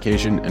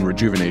 purification, and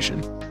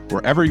rejuvenation.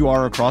 Wherever you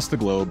are across the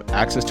globe,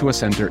 access to a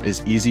center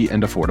is easy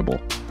and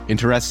affordable.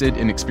 Interested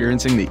in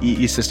experiencing the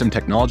EE System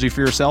technology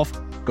for yourself?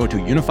 Go to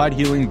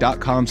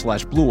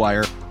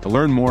unifiedhealing.com/bluewire to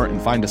learn more and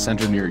find a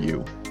center near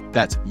you.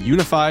 That's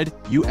unified,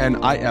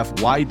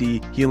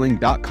 UNIFYD,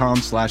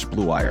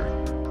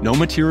 healing.com/bluewire. No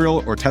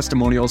material or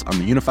testimonials on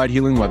the Unified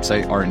Healing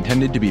website are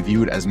intended to be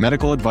viewed as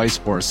medical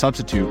advice or a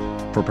substitute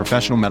for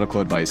professional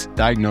medical advice,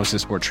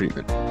 diagnosis, or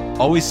treatment.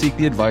 Always seek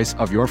the advice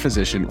of your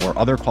physician or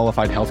other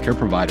qualified healthcare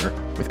provider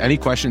with any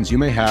questions you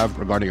may have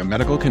regarding a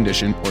medical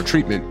condition or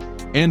treatment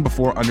and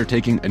before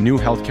undertaking a new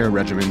healthcare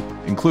regimen,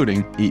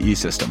 including EE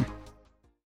System.